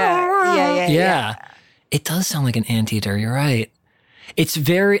 Yeah. It does sound like an anteater. You're right. It's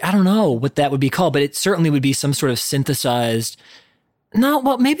very I don't know what that would be called, but it certainly would be some sort of synthesized. No,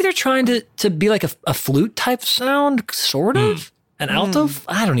 well, maybe they're trying to be like a flute type sound, sort of. An alto?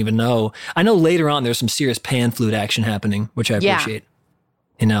 I don't even know. I know later on there's some serious pan flute action happening, which I appreciate.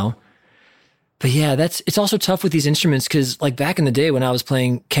 You know? But yeah, it's also tough with these instruments because like back in the day when I was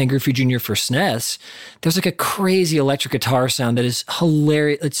playing Ken Griffey Jr. for SNES, there's like a crazy electric guitar sound that is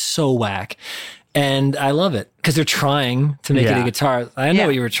hilarious. It's so whack. And I love it because they're trying to make it a guitar. I know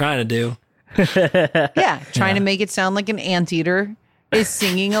what you were trying to do. Trying to make it sound like an anteater is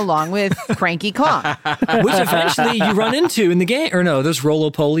singing along with Cranky Kong. Which eventually you run into in the game. Or no, those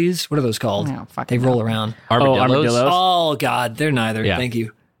Rolo-Polies. What are those called? They roll around. Armadillos? Oh, God. They're neither. Yeah. Thank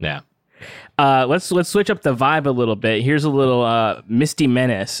you. Yeah. Let's switch up the vibe a little bit. Here's a little Misty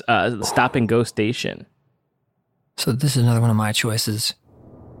Menace, Stop and Go Station. So this is another one of my choices.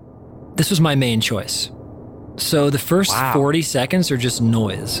 This was my main choice. So the first 40 seconds are just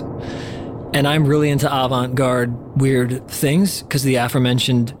noise. And I'm really into avant-garde weird things because of the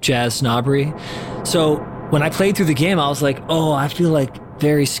aforementioned jazz snobbery. So when I played through the game, I was like, oh, I feel like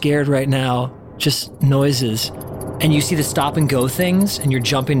very scared right now. Just noises. And you see the stop and go things and you're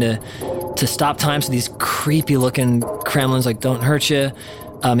jumping to stop time. So these creepy looking Kremlins like don't hurt you.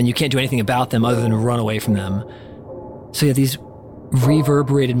 And you can't do anything about them other than run away from them. So you have these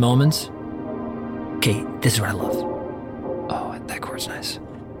reverberated moments. Okay, this is what I love. Oh, that chord's nice.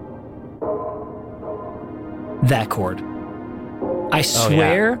 That chord. I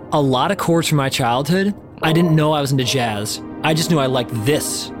swear, a lot of chords from my childhood, I didn't know I was into jazz. I just knew I liked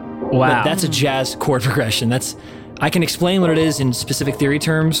this. Wow. That's a jazz chord progression. I can explain what it is in specific theory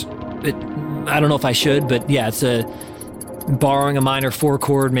terms. I don't know if I should, but yeah, it's borrowing a minor 4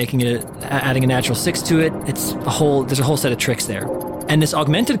 chord, adding a natural 6 to it. There's a whole set of tricks there. And this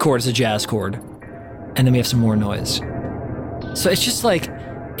augmented chord is a jazz chord. And then we have some more noise. So it's just like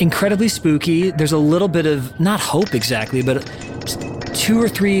incredibly spooky. There's a little bit of, not hope exactly, but 2 or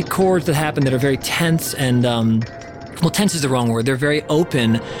 3 chords that happen that are very tense and, tense is the wrong word. They're very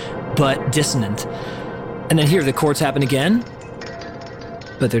open, but dissonant. And then here, the chords happen again,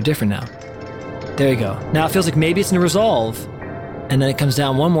 but they're different now. There you go. Now it feels like maybe it's in a resolve, and then it comes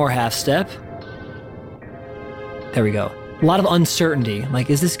down one more half step. There we go. A lot of uncertainty. Like,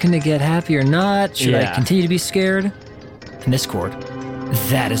 is this going to get happy or not? Should I continue to be scared? And this chord.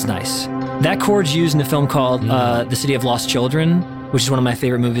 That is nice. That chord's used in a film called The City of Lost Children, which is one of my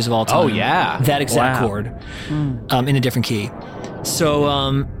favorite movies of all time. Oh, yeah. That exact chord in a different key. So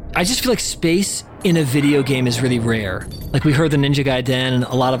I just feel like space in a video game is really rare. Like we heard the Ninja Gaiden and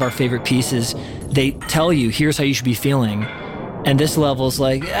a lot of our favorite pieces, they tell you, here's how you should be feeling. And this level's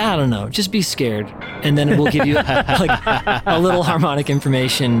like, I don't know, just be scared. And then it will give you like a little harmonic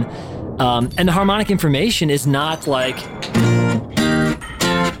information. And the harmonic information is not like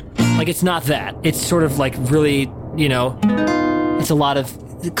it's not that. It's sort of like really, it's a lot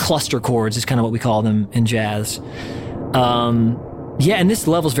of cluster chords is kind of what we call them in jazz. And this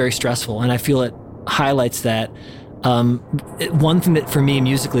level is very stressful, and I feel it highlights that. One thing that for me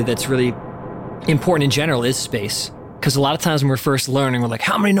musically that's really important in general is space. Because a lot of times when we're first learning, we're like,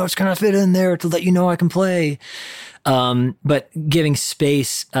 how many notes can I fit in there to let you know I can play? But giving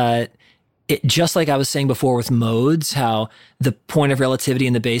space, it just like I was saying before with modes, how the point of relativity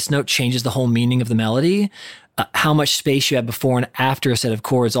in the bass note changes the whole meaning of the melody. How much space you have before and after a set of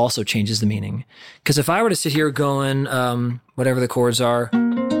chords also changes the meaning. Because if I were to sit here going, whatever the chords are,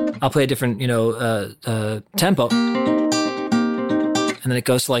 I'll play a different, tempo. And then it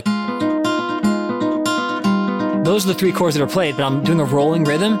goes to like, those are the three chords that are played, but I'm doing a rolling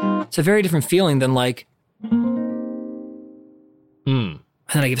rhythm. It's a very different feeling than like, and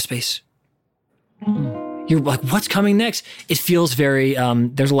then I give space. You're like, what's coming next? It feels very,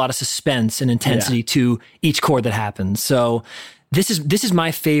 there's a lot of suspense and intensity to each chord that happens. So this is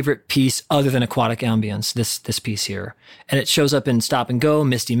my favorite piece other than Aquatic Ambience, this piece here. And it shows up in Stop and Go,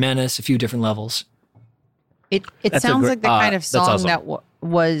 Misty Menace, a few different levels. It sounds like the kind of song awesome. That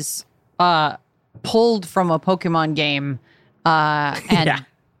was pulled from a Pokemon game. And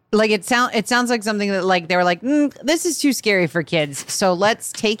like it sounds like something that like they were like, this is too scary for kids, so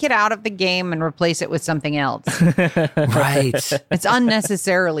let's take it out of the game and replace it with something else. Right. It's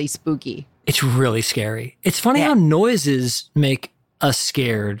unnecessarily spooky. It's really scary. It's funny how noises make us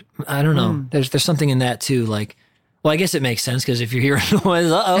scared. I don't know. There's something in that too. Like, well, I guess it makes sense because if you hear a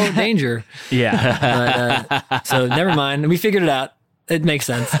noise, danger. But, so never mind. We figured it out. It makes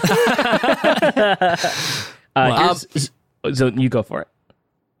sense. So you go for it.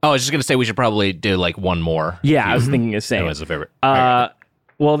 Oh, I was just going to say we should probably do like one more. Yeah, I was thinking the same. That was a favorite.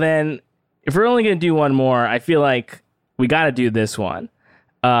 Well, then, if we're only going to do one more, I feel like we got to do this one.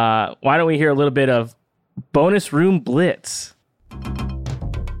 Why don't we hear a little bit of Bonus Room Blitz?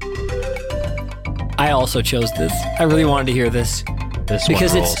 I also chose this. I really wanted to hear this.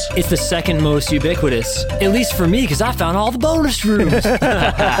 Because it's the second most ubiquitous, at least for me, because I found all the bonus rooms.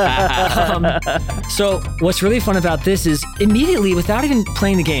 So what's really fun about this is immediately, without even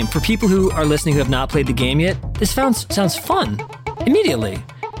playing the game, for people who are listening who have not played the game yet, this sounds fun immediately.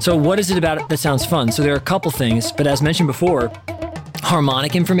 So what is it about it that sounds fun? So there are a couple things, but as mentioned before,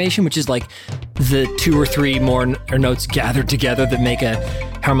 harmonic information, which is like the two or three more notes gathered together that make a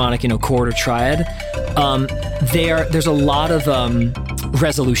harmonic, chord or triad. There's a lot of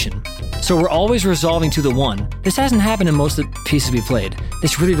resolution. So we're always resolving to the one. This hasn't happened in most of the pieces we played.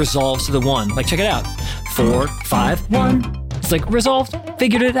 This really resolves to the one. Like, check it out. 4, 5, 1. It's like resolved,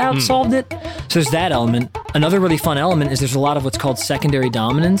 figured it out, solved it. So there's that element. Another really fun element is there's a lot of what's called secondary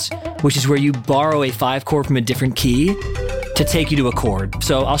dominance, which is where you borrow a 5 chord from a different key to take you to a chord.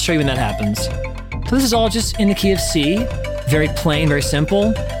 So I'll show you when that happens. So this is all just in the key of C. Very plain, very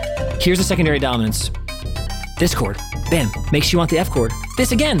simple. Here's the secondary dominance. This chord, bam, makes you want the F chord.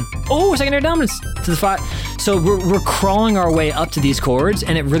 This again, secondary dominance to the 5. So we're crawling our way up to these chords,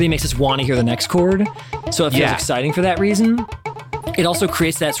 and it really makes us want to hear the next chord. So it feels exciting for that reason. It also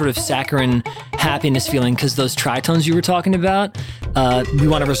creates that sort of saccharine happiness feeling because those tritones you were talking about, we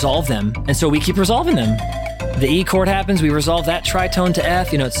want to resolve them. And so we keep resolving them. The E chord happens, we resolve that tritone to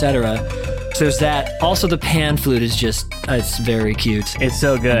F, etc. So there's that. Also, the pan flute is just, it's very cute. It's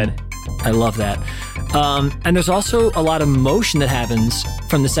so good. I love that. And there's also a lot of motion that happens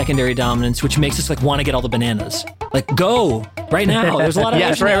from the secondary dominance, which makes us like want to get all the bananas. Like, go right now. There's a lot of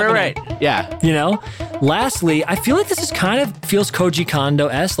yes, right. Yeah. Lastly, I feel like this is kind of feels Koji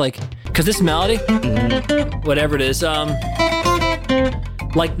Kondo-esque, like, because this melody, whatever it is,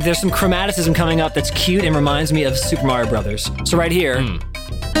 like there's some chromaticism coming up that's cute and reminds me of Super Mario Brothers. So right here,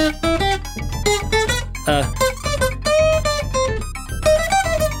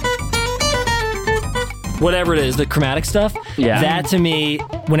 whatever it is, the chromatic stuff, that to me,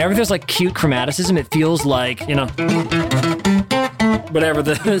 whenever there's like cute chromaticism, it feels like, whatever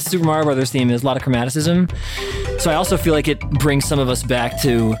the Super Mario Brothers theme is, a lot of chromaticism. So I also feel like it brings some of us back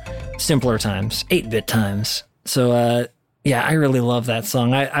to simpler times, 8-bit times. So, I really love that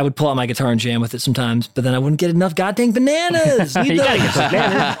song. I would pull out my guitar and jam with it sometimes, but then I wouldn't get enough goddamn bananas. You gotta get some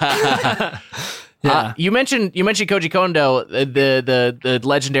bananas. Yeah. You mentioned Koji Kondo, the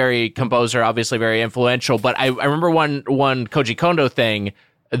legendary composer, obviously very influential. But I remember one Koji Kondo thing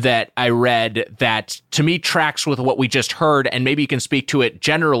that I read that to me tracks with what we just heard, and maybe you can speak to it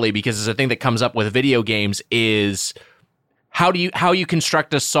generally because it's a thing that comes up with video games. Is how you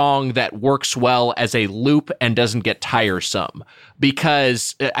construct a song that works well as a loop and doesn't get tiresome.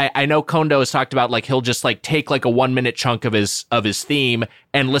 Because I know Kondo has talked about like he'll just like take like a 1 minute chunk of his theme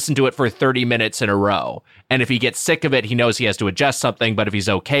and listen to it for 30 minutes in a row. And if he gets sick of it, he knows he has to adjust something. But if he's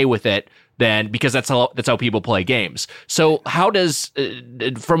okay with it, then because that's how people play games. So how does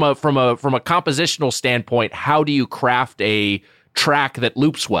from a compositional standpoint, how do you craft a track that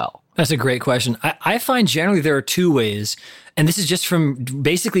loops well? That's a great question. I find generally there are two ways, and this is just from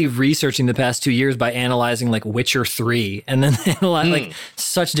basically researching the past 2 years by analyzing like Witcher 3 and then like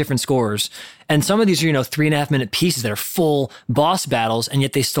such different scores. And some of these are, 3.5 minute pieces that are full boss battles, and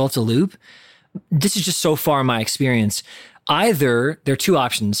yet they still have to loop. This is just so far my experience. Either, there are two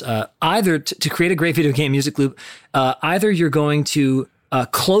options. Either to create a great video game music loop, either you're going to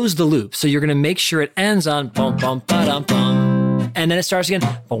close the loop. So you're going to make sure it ends on bum, bum, ba-dum, bum. And then it starts again,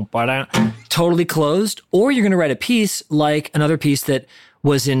 boom, totally closed. Or you're going to write a piece like another piece that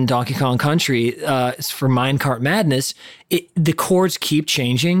was in Donkey Kong Country. It's for Minecart Madness. The chords keep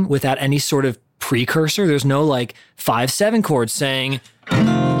changing without any sort of precursor. There's no like 5/7 chords saying,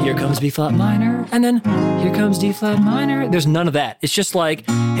 here comes B flat minor, and then here comes D flat minor. There's none of that. It's just like,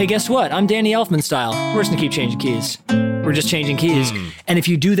 hey, guess what? I'm Danny Elfman style. We're just going to keep changing keys. We're just changing keys. And if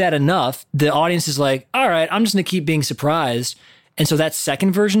you do that enough, the audience is like, all right, I'm just going to keep being surprised. And so that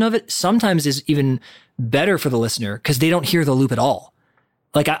second version of it sometimes is even better for the listener because they don't hear the loop at all.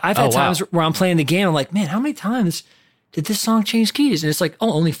 Like I've had times where I'm playing the game, I'm like, man, how many times did this song change keys? And it's like,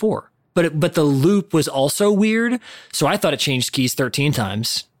 oh, only 4. But the loop was also weird. So I thought it changed keys 13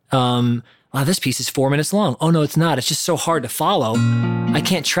 times. Wow, this piece is 4 minutes long. Oh, no, it's not. It's just so hard to follow. I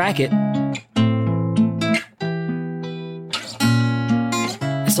can't track it.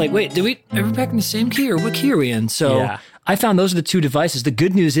 It's like, wait, are we back in the same key or what key are we in? So I found those are the two devices. The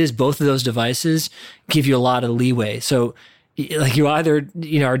good news is both of those devices give you a lot of leeway. So like you either,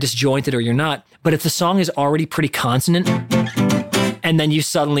 are disjointed or you're not. But if the song is already pretty consonant and then you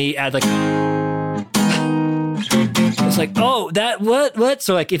suddenly add like, it's like, oh, that, what?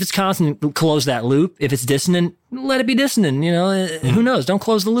 So like if it's consonant, close that loop. If it's dissonant, let it be dissonant. Who knows? Don't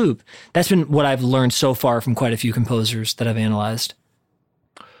close the loop. That's been what I've learned so far from quite a few composers that I've analyzed.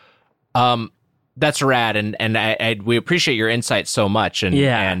 That's rad, and we appreciate your insight so much,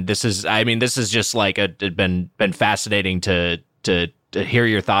 and this is just like been fascinating to hear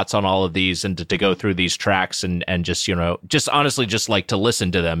your thoughts on all of these and to go through these tracks and just just honestly just like to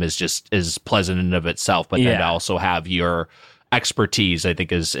listen to them is pleasant in and of itself, but then to also have your expertise, I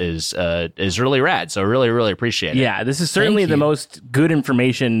think is really rad. So really, really appreciate it. Yeah, this is certainly the most good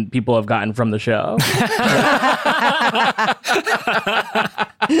information people have gotten from the show.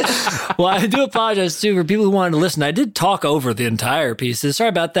 Well, I do apologize too for people who wanted to listen. I did talk over the entire pieces. Sorry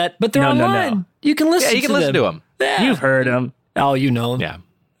about that, but they're online. No. You can listen. Yeah, you can listen to them. Yeah. You've heard them. Oh, you know them. Yeah,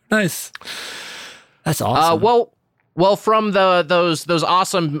 nice. That's awesome. Well, from those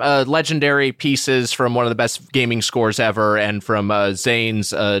awesome legendary pieces from one of the best gaming scores ever, and from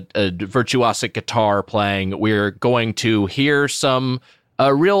Zane's virtuosic guitar playing, we're going to hear some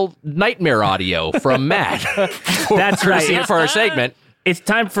real nightmare audio from Matt. That's right. For our segment. It's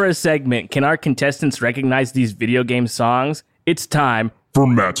time for a segment. Can our contestants recognize these video game songs? It's time for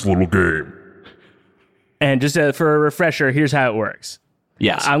Matt's little game. And just for a refresher, here's how it works.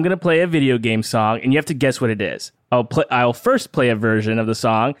 Yes. I'm going to play a video game song, and you have to guess what it is. I'll first play a version of the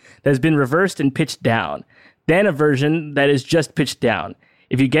song that has been reversed and pitched down, then a version that is just pitched down.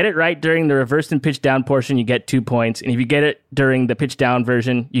 If you get it right during the reversed and pitched down portion, you get 2 points, and if you get it during the pitched down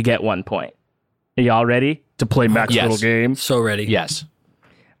version, you get 1 point. Are y'all ready to play Matt's little game? So ready. Yes.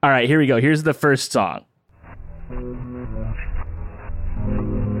 All right, here we go. Here's the first song.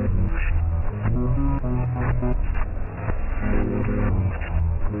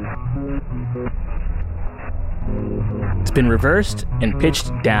 It's been reversed and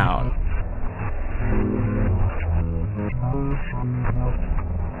pitched down.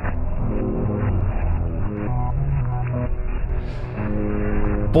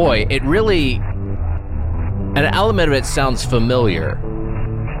 Boy, it really... an element of it sounds familiar.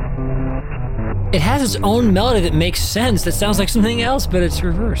 It has its own melody that makes sense. That sounds like something else, but it's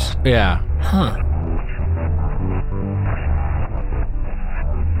reversed. Yeah. Huh.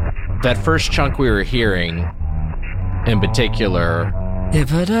 That first chunk we were hearing, in particular... Yeah,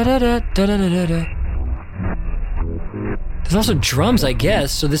 there's also drums, I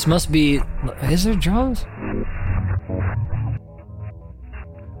guess, so this must be... Is there drums?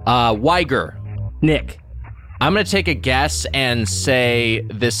 Weiger. Nick. I'm going to take a guess and say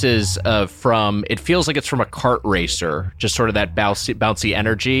this is it feels like it's from a kart racer, just sort of that bouncy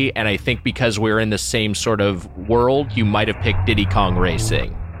energy. And I think because we're in the same sort of world, you might have picked Diddy Kong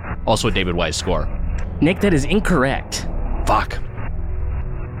Racing. Also a David Wise score. Nick, that is incorrect. Fuck.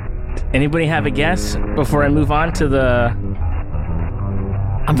 Anybody have a guess before I move on to the...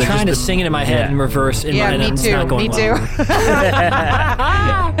 I'm trying to sing it in my head in reverse. Me too. Me too.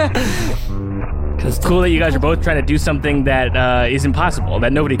 It's cool that you guys are both trying to do something that is impossible,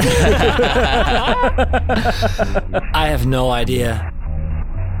 that nobody can. I have no idea.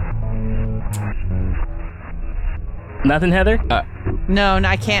 Nothing, Heather? No,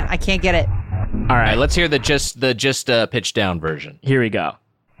 I can't get it. All right, let's hear the just pitch down version. Here we go.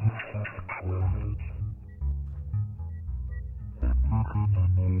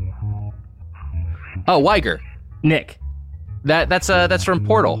 Oh, Weiger. Nick. That's from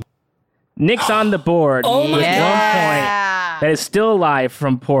Portal. Nick's on the board. Oh my God. 1 point. That is still alive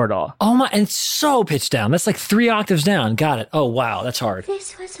from Portal. Oh my, and it's so pitched down. That's like 3 octaves down. Got it. Oh wow, that's hard.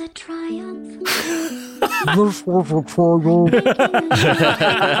 This was a triumph. This was a triumph.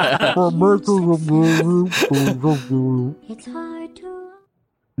 It's hard to...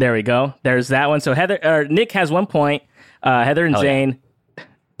 There we go. There's that one. So Nick has 1 point. Heather and Zane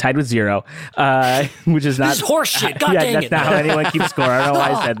tied with 0, which is not... This is horseshit. God dang that's it. not how anyone keeps score. I don't know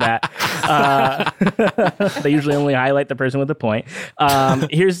why I said that. They usually only highlight the person with the point.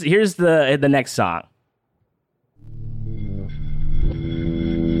 Here's the next song.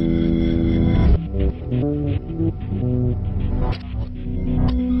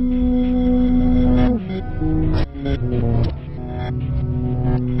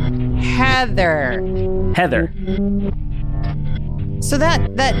 Heather. So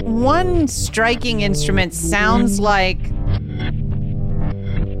that one striking instrument sounds like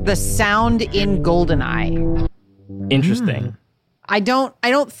the sound in GoldenEye. Interesting. I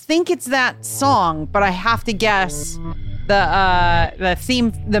don't think it's that song, but I have to guess the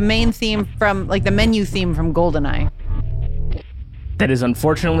theme, the main theme from, like, the menu theme from GoldenEye. That is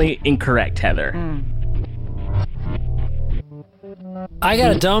unfortunately incorrect, Heather. I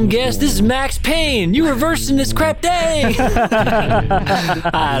got a dumb guess. This is Max Payne. You reversing this crap day.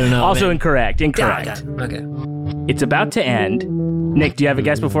 I don't know. Also man. Incorrect. Okay. It's about to end. Nick, do you have a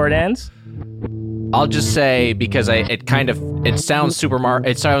guess before it ends? I'll just say, because it sounds Super Mario.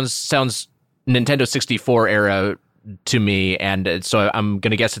 It sounds Nintendo 64 era to me, and so I'm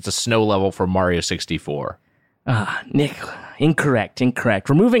gonna guess it's a snow level from Mario 64. Nick, incorrect.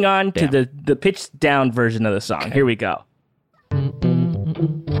 We're moving on to the pitched down version of the song. Okay. Here we go.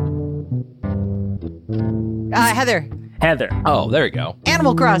 Heather. Oh, there you go.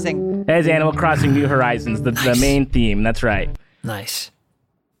 Animal Crossing. That is Animal Crossing New Horizons, the main theme. That's right. Nice.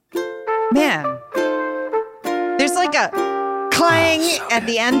 Man, there's like a clang at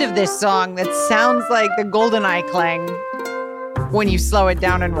the end of this song that sounds like the GoldenEye clang when you slow it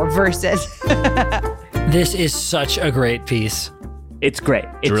down and reverse it. This is such a great piece. It's great.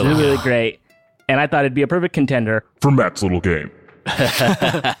 It's really great. And I thought it'd be a perfect contender for Matt's little game.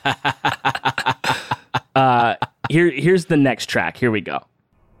 Here's the next track. Here we go.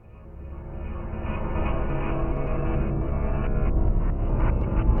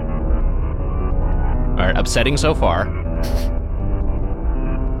 All right, upsetting so far.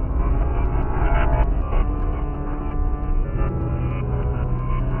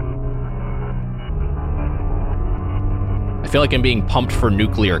 I feel like I'm being pumped for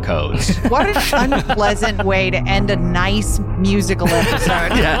nuclear codes. What an unpleasant way to end a nice musical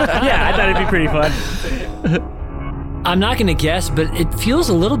episode. Yeah, I thought it'd be pretty fun. I'm not going to guess, but it feels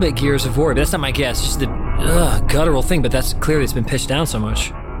a little bit Gears of War. But that's not my guess. Just the guttural thing, but that's clearly it's been pitched down so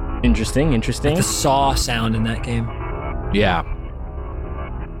much. Interesting. Like the saw sound in that game. Yeah.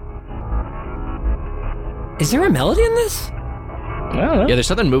 Is there a melody in this? I don't know. Yeah, there's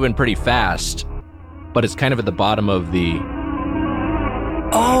something moving pretty fast, but it's kind of at the bottom of the...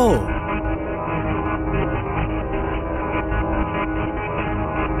 Oh!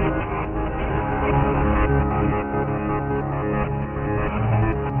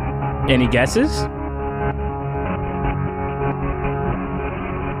 Any guesses?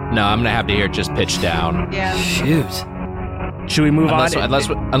 No, I'm gonna have to hear it just pitch down. Yeah. Shoot. Should we move on?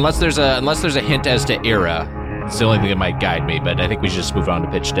 Unless there's a hint as to era. It's the only thing that might guide me, but I think we should just move on to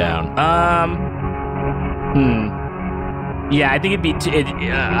pitch down. Yeah, I think it'd be.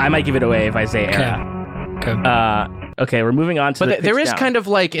 I might give it away if I say era. Okay. Okay, we're moving on to. But there is down. Kind of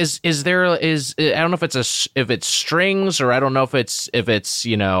like is I don't know if it's strings, or I don't know if it's like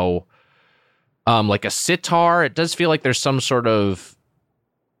a sitar. It does feel like there's some sort of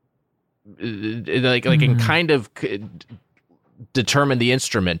can kind of determine the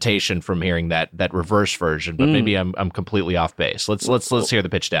instrumentation from hearing that reverse version, but maybe I'm completely off base. Let's hear the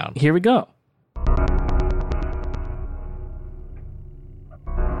pitch down. Here we go.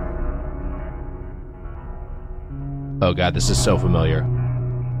 Oh god, this is so familiar.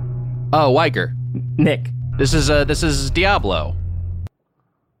 Oh, Weiger. Nick. This is Diablo.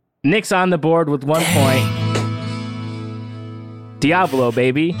 Nick's on the board with 1 point. Diablo,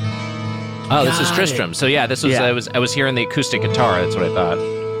 baby. Oh, this is Tristram. So yeah, this was I was hearing the acoustic guitar. That's what I thought.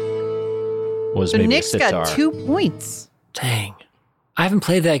 Was so maybe Nick's a sitar. got 2 points. Dang. I haven't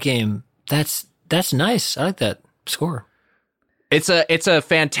played that game. That's nice. I like that score. It's a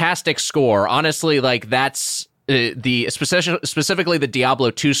fantastic score. Honestly, like that's specifically the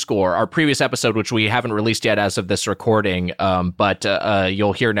Diablo 2 score. Our previous episode, which we haven't released yet as of this recording, but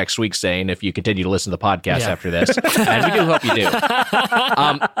you'll hear next week, Zane, if you continue to listen to the podcast after this, and we do hope you do.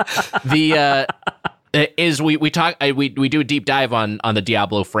 We do a deep dive on the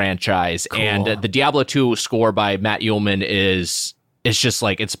Diablo franchise, cool. And the Diablo 2 score by Matt Uelmen is just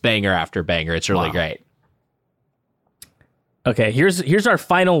like it's banger after banger. It's really great. Okay, here's our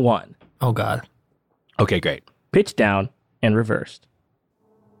final one. Oh god. Okay, great. Pitch down and reversed.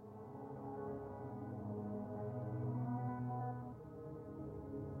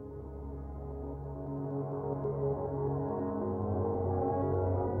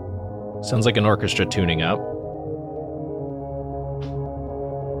 Sounds like an orchestra tuning up.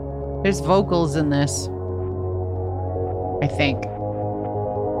 There's vocals in this, I think.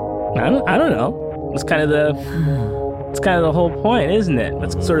 I don't know. It's kind of the whole point, isn't it?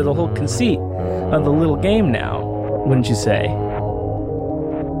 That's sort of the whole conceit of the little game now, wouldn't you say?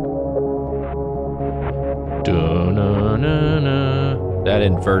 That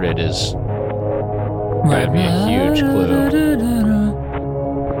inverted is gotta be a huge clue.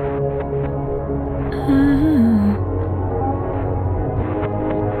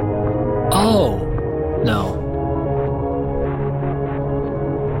 Oh, no.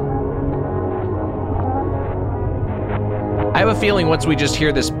 I have a feeling once we just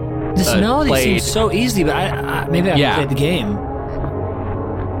hear this melody played, seems so easy, but maybe I haven't played the game.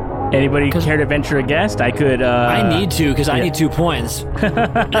 Anybody care to venture a guess? I could. I need to because I need 2 points.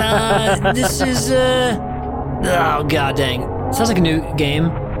 This is. Oh god dang! Sounds like a new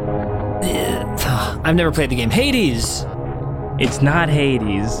game. I've never played the game. Hades. It's not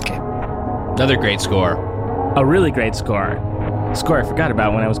Hades. Okay. Another great score. A really great score. Score I forgot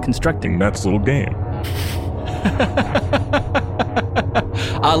about when I was constructing. That's little game.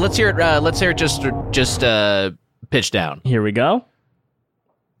 Let's hear it. Let's hear it. Just pitch down. Here we go.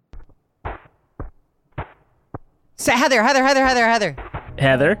 So Heather.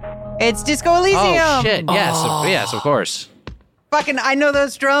 Heather. It's Disco Elysium. Oh shit! Yes, of course. Fucking, I know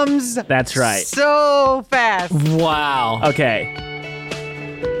those drums. That's right. So fast. Wow. Okay.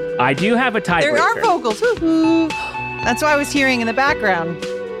 I do have a tiebreaker. There are vocals. Woo-hoo. That's what I was hearing in the background.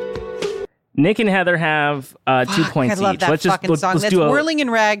 Nick and Heather have 2 points I love each. that Let's fucking song. That's Whirling in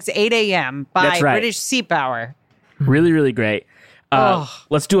Rags, 8 a.m. by That's right. British Sea Power. Really, really great.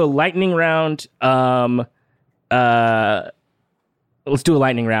 Let's do a lightning round. Let's do a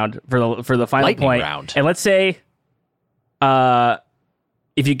lightning round for the final lightning point. Round. And let's say,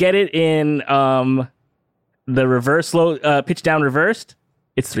 if you get it in the reverse slow pitch down reversed,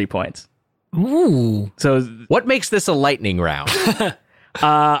 it's 3 points. Ooh. So what makes this a lightning round?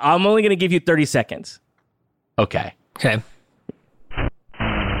 I'm only going to give you 30 seconds. Okay. Okay.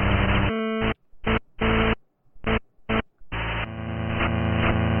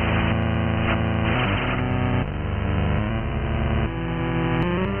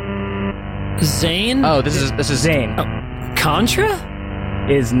 Zane? Oh, this is Zane. Oh, Contra?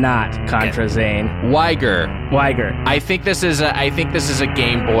 Is not Contra Zane. Weiger. Weiger. I think this is a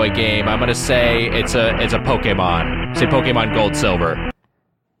Game Boy game. I'm gonna say it's a Pokemon. Say Pokemon Gold Silver.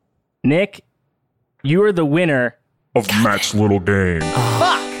 Nick, you are the winner of Matt's little game.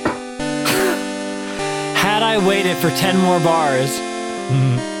 Fuck! Had I waited for 10 more bars.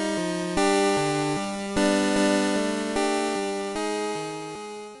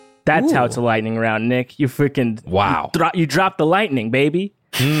 That's how it's a lightning round, Nick. You freaking wow! You dropped the lightning, baby.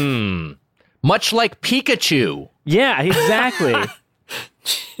 Much like Pikachu. Yeah, exactly.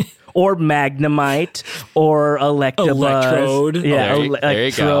 Or Magnemite, or Electabuzz. Electrode. Yeah, there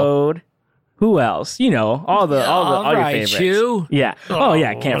you go. Who else? You know, all your favorites. Raichu. Yeah. Oh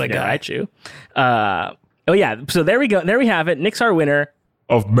yeah, can't forget Raichu. Oh yeah. So there we go. There we have it. Nick's our winner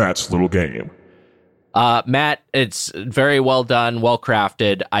of Matt's little game. Matt, it's very well done, well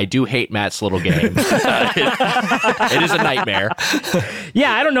crafted. I do hate Matt's little game. It is a nightmare.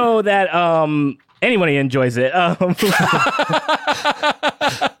 Yeah, I don't know that anybody enjoys it. But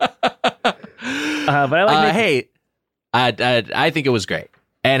I like hey, I think it was great.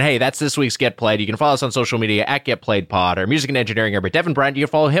 And hey, that's this week's Get Played. You can follow us on social media at Get Played Pod. Our music and engineering are by Devin Bryant. You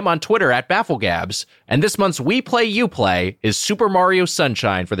can follow him on Twitter at BaffleGabs. And this month's We Play, You Play is Super Mario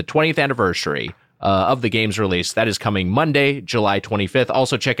Sunshine for the 20th anniversary of the game's release. That is coming Monday, July 25th.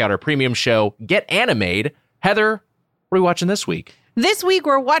 Also, check out our premium show, Get Animated. Heather, what are we watching this week? This week,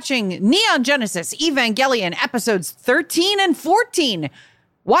 we're watching Neon Genesis Evangelion episodes 13 and 14.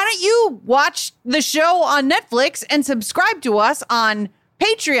 Why don't you watch the show on Netflix and subscribe to us on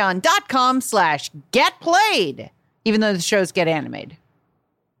patreon.com/getplayed, even though the shows Get Animated.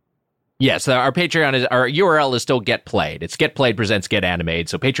 Yes, our Patreon our URL is still Get Played. It's Get Played presents Get Animated.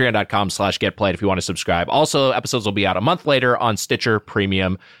 So patreon.com/getplayed if you want to subscribe. Also, episodes will be out a month later on Stitcher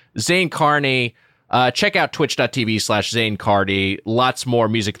Premium. Zane Carney, check out twitch.tv/Zane Carney. Lots more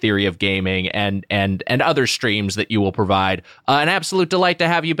music theory of gaming and other streams that you will provide. An absolute delight to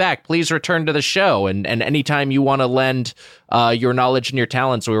have you back. Please return to the show. And anytime you want to lend your knowledge and your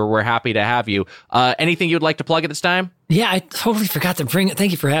talents, we're happy to have you. Anything you'd like to plug at this time? Yeah, I totally forgot to bring it.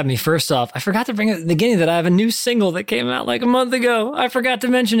 Thank you for having me. First off, I forgot to bring it at the beginning that I have a new single that came out like a month ago. I forgot to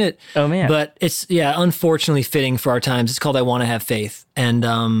mention it. Oh, man. But it's, unfortunately fitting for our times. It's called I Want to Have Faith. And,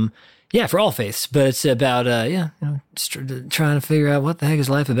 for all faiths. But it's about, just trying to figure out what the heck is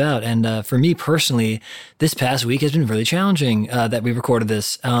life about. And for me personally, this past week has been really challenging that we recorded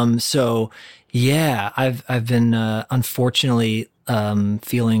this. I've been unfortunately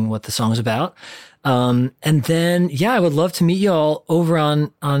feeling what the song is about. And then, I would love to meet y'all over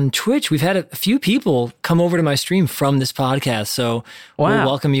on Twitch. We've had a few people come over to my stream from this podcast. So we'll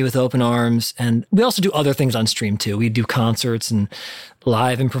welcome you with open arms. And we also do other things on stream too. We do concerts and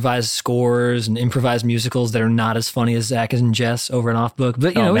live improvised scores and improvised musicals that are not as funny as Zach and Jess over in Off Book.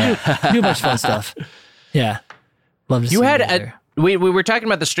 But, we do a bunch of fun stuff. Yeah. Love to see you there. We were talking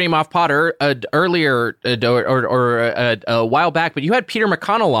about the stream off pod earlier or a while back, but you had Peter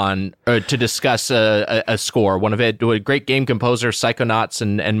McConnell on to discuss a score, one of it, a great game composer, Psychonauts,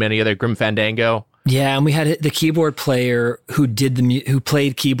 and many other Grim Fandango. Yeah, and we had the keyboard player who who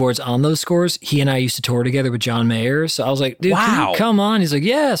played keyboards on those scores. He and I used to tour together with John Mayer. So I was like, dude, can you come on? He's like,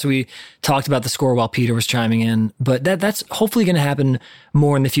 yeah. So we talked about the score while Peter was chiming in. But that's hopefully going to happen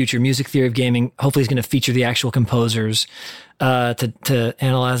more in the future. Music Theory of Gaming hopefully is going to feature the actual composers to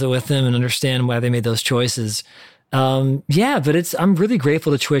analyze it with them and understand why they made those choices. But I'm really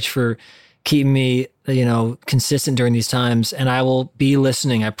grateful to Twitch for keeping me, consistent during these times. And I will be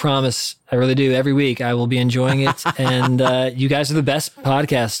listening. I promise. I really do. Every week I will be enjoying it. And you guys are the best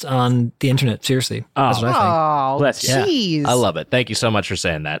podcast on the internet. Seriously. That's what I think. Oh, bless you. Jeez. I love it. Thank you so much for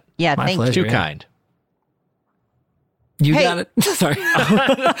saying that. Yeah, My thank pleasure, you. Too kind. You got it. Sorry. do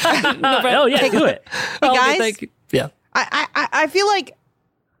it. Hey, guys. Thank you. Yeah. I feel like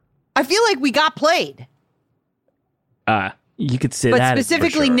we got played. You could say but that. But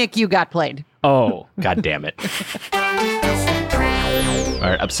specifically, sure. Nick, you got played. Oh. God damn it. All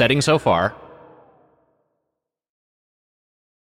right, upsetting so far.